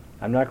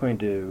 I'm not going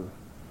to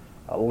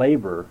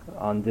labor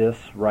on this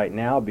right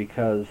now,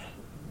 because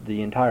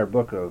the entire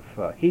book of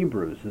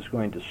Hebrews is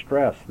going to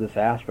stress this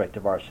aspect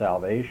of our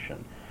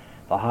salvation,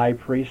 the high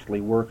priestly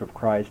work of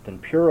Christ in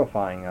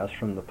purifying us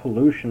from the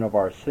pollution of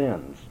our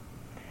sins.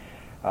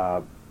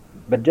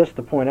 But just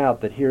to point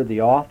out that here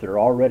the author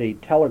already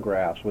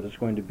telegraphs what is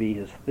going to be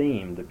his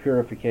theme, the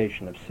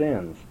purification of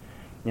sins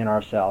in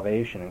our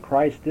salvation. And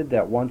Christ did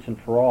that once and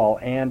for all,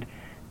 and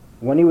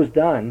when he was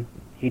done,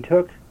 he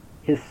took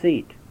his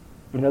seat.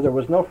 You know, there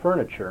was no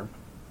furniture,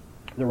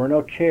 there were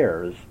no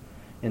chairs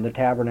in the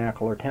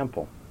tabernacle or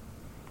temple,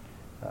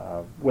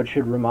 which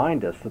should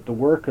remind us that the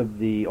work of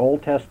the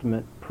Old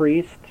Testament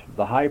priest,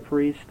 the high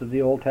priest of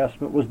the Old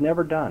Testament, was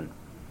never done.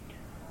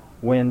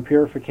 When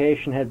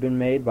purification had been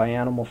made by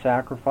animal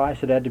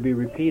sacrifice, it had to be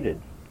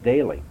repeated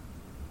daily.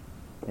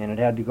 And it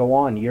had to go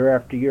on year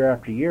after year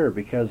after year,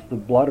 because the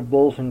blood of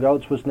bulls and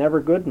goats was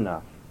never good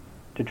enough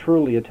to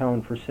truly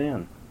atone for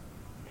sin.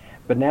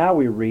 But now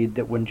we read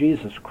that when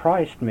Jesus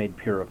Christ made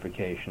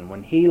purification,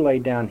 when he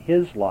laid down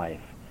his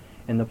life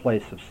in the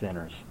place of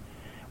sinners,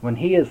 when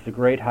he, as the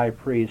great high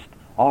priest,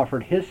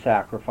 offered his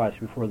sacrifice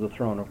before the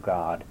throne of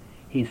God,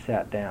 he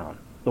sat down.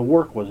 The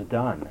work was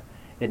done.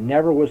 It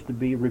never was to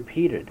be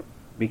repeated,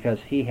 because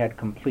he had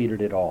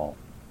completed it all.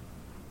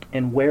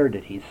 And where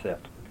did he sit?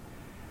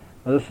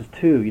 Well, this is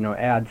to,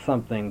 add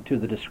something to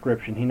the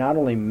description. He not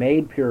only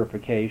made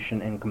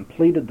purification and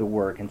completed the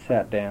work and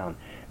sat down,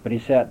 but he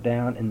sat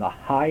down in the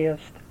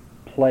highest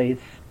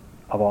place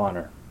of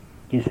honor.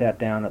 He sat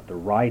down at the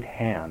right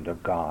hand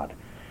of God.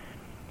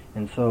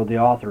 And so the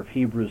author of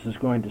Hebrews is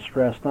going to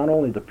stress not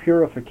only the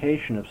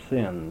purification of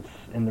sins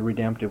in the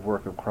redemptive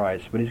work of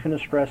Christ, but he's going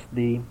to stress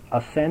the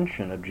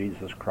ascension of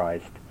Jesus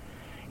Christ.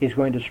 He's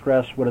going to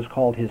stress what is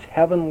called his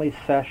heavenly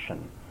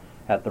session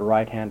at the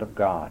right hand of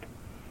God.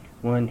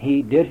 When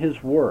he did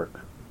his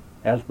work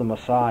as the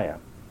Messiah,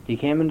 he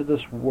came into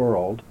this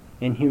world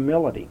in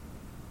humility,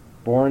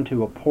 born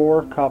to a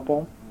poor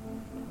couple,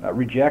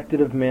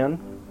 rejected of men,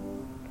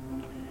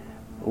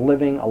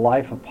 living a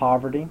life of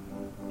poverty,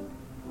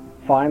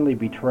 finally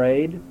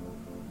betrayed,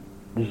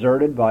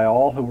 deserted by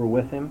all who were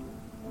with him,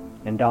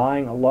 and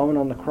dying alone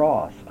on the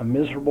cross, a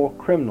miserable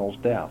criminal's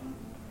death.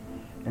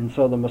 And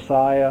so the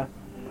Messiah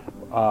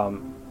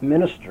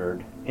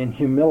ministered in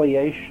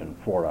humiliation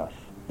for us.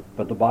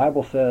 But the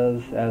Bible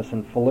says, as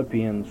in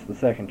Philippians, the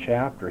 2nd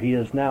chapter, he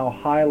is now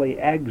highly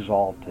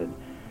exalted.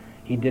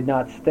 He did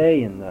not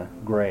stay in the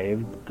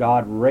grave.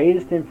 God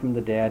raised him from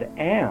the dead,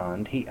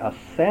 and he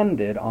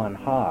ascended on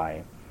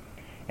high,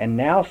 and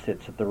now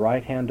sits at the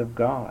right hand of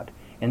God,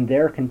 and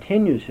there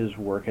continues his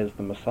work as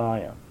the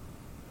Messiah.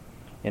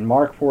 In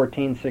Mark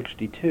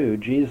 14:62,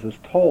 Jesus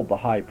told the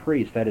high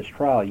priest at his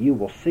trial, "You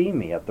will see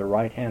me at the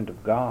right hand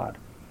of God."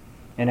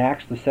 In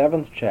Acts the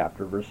 7th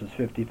chapter, verses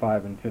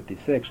 55 and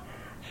 56,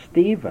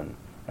 Stephen,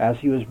 as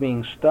he was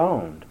being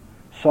stoned,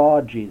 saw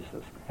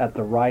Jesus at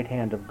the right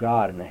hand of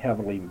God in a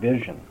heavenly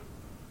vision.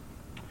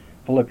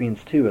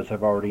 Philippians 2, as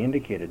I've already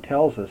indicated,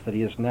 tells us that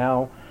he is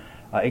now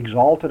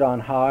exalted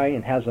on high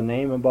and has a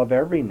name above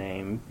every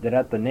name, that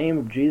at the name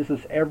of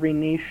Jesus every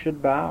knee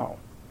should bow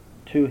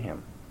to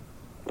him.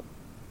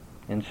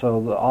 And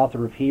so the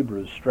author of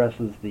Hebrews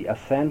stresses the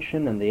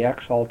ascension and the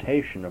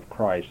exaltation of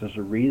Christ as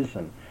a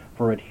reason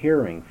for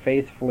adhering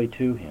faithfully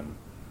to him.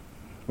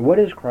 What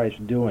is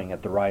Christ doing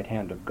at the right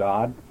hand of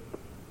God?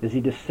 Is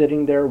he just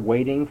sitting there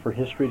waiting for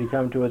history to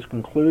come to its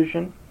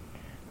conclusion?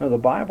 No, the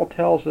Bible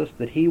tells us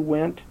that he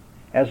went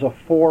as a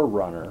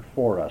forerunner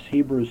for us.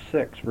 Hebrews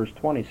 6, verse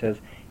 20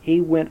 says,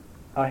 he went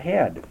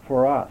ahead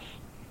for us.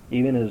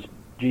 Even as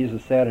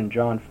Jesus said in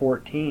John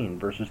 14,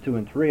 verses 2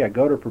 and 3, I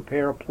go to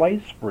prepare a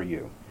place for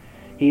you.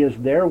 He is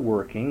there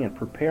working and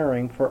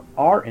preparing for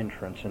our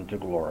entrance into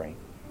glory.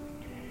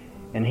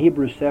 In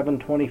Hebrews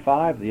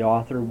 7:25, the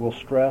author will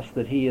stress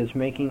that he is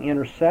making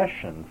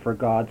intercession for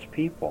God's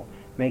people,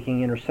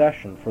 making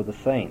intercession for the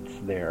saints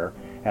there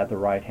at the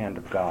right hand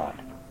of God.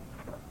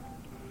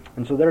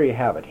 And so there you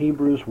have it,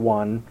 Hebrews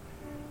 1,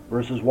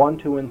 verses 1,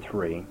 2, and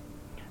 3.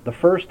 The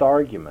first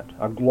argument,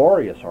 a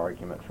glorious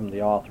argument from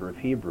the author of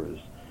Hebrews,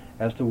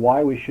 as to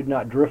why we should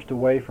not drift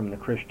away from the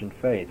Christian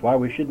faith, why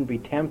we shouldn't be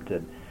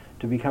tempted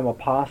to become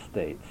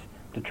apostates,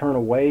 to turn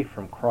away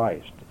from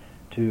Christ,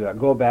 to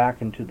go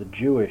back into the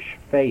Jewish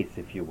faith,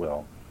 if you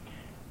will.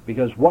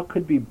 Because what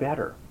could be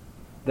better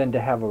than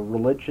to have a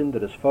religion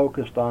that is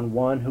focused on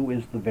one who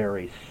is the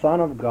very Son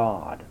of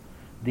God,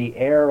 the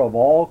heir of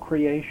all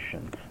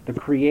creation, the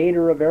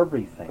creator of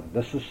everything,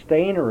 the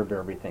sustainer of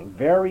everything,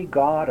 very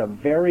God of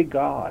very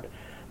God,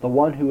 the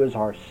one who is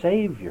our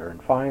Savior,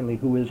 and finally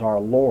who is our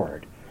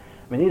Lord.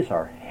 I mean, these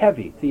are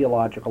heavy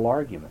theological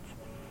arguments.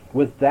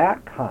 With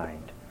that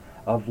kind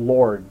of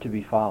Lord to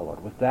be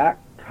followed, with that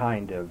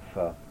kind of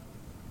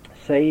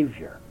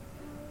Savior,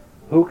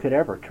 who could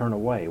ever turn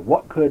away?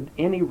 What could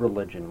any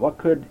religion, what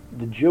could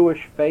the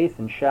Jewish faith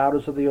and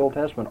shadows of the Old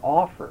Testament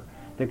offer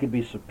that could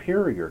be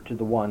superior to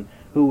the one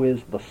who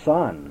is the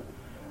Son,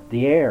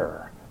 the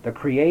heir, the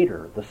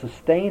creator, the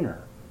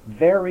sustainer,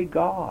 very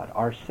God,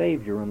 our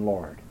Savior and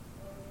Lord?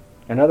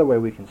 Another way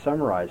we can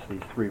summarize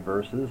these three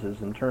verses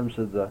is in terms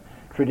of the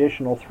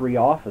traditional three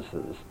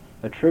offices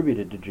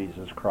attributed to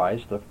Jesus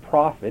Christ of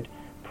prophet,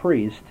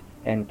 priest,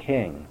 and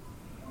king.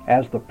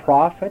 As the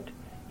prophet,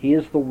 he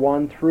is the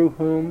one through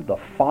whom the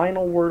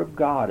final word of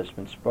God has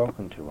been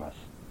spoken to us.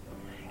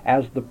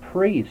 As the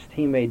priest,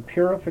 he made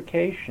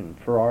purification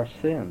for our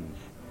sins.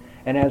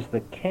 And as the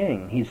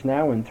king, he's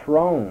now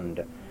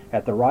enthroned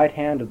at the right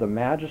hand of the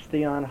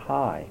Majesty on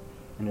high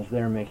and is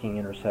there making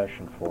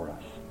intercession for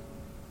us.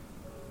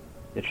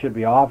 It should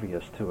be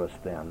obvious to us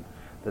then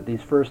that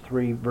these first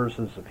three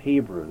verses of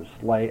Hebrews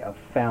lay a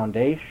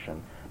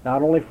foundation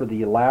not only for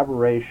the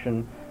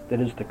elaboration that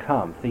is to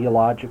come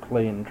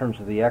theologically in terms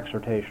of the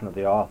exhortation of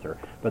the author,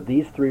 but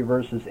these three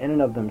verses in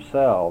and of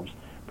themselves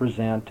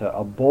present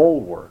a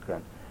bulwark,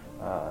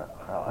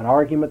 an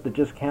argument that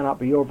just cannot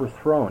be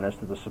overthrown as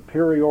to the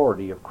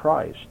superiority of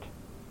Christ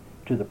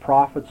to the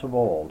prophets of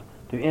old,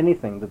 to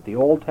anything that the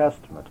Old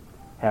Testament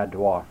had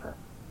to offer.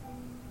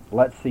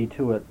 Let's see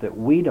to it that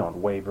we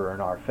don't waver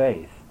in our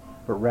faith,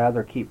 but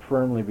rather keep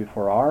firmly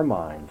before our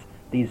minds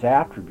these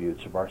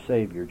attributes of our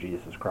Savior,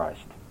 Jesus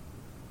Christ.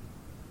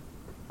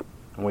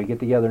 When we get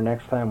together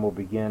next time, we'll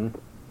begin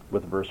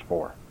with verse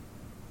 4.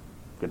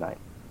 Good night.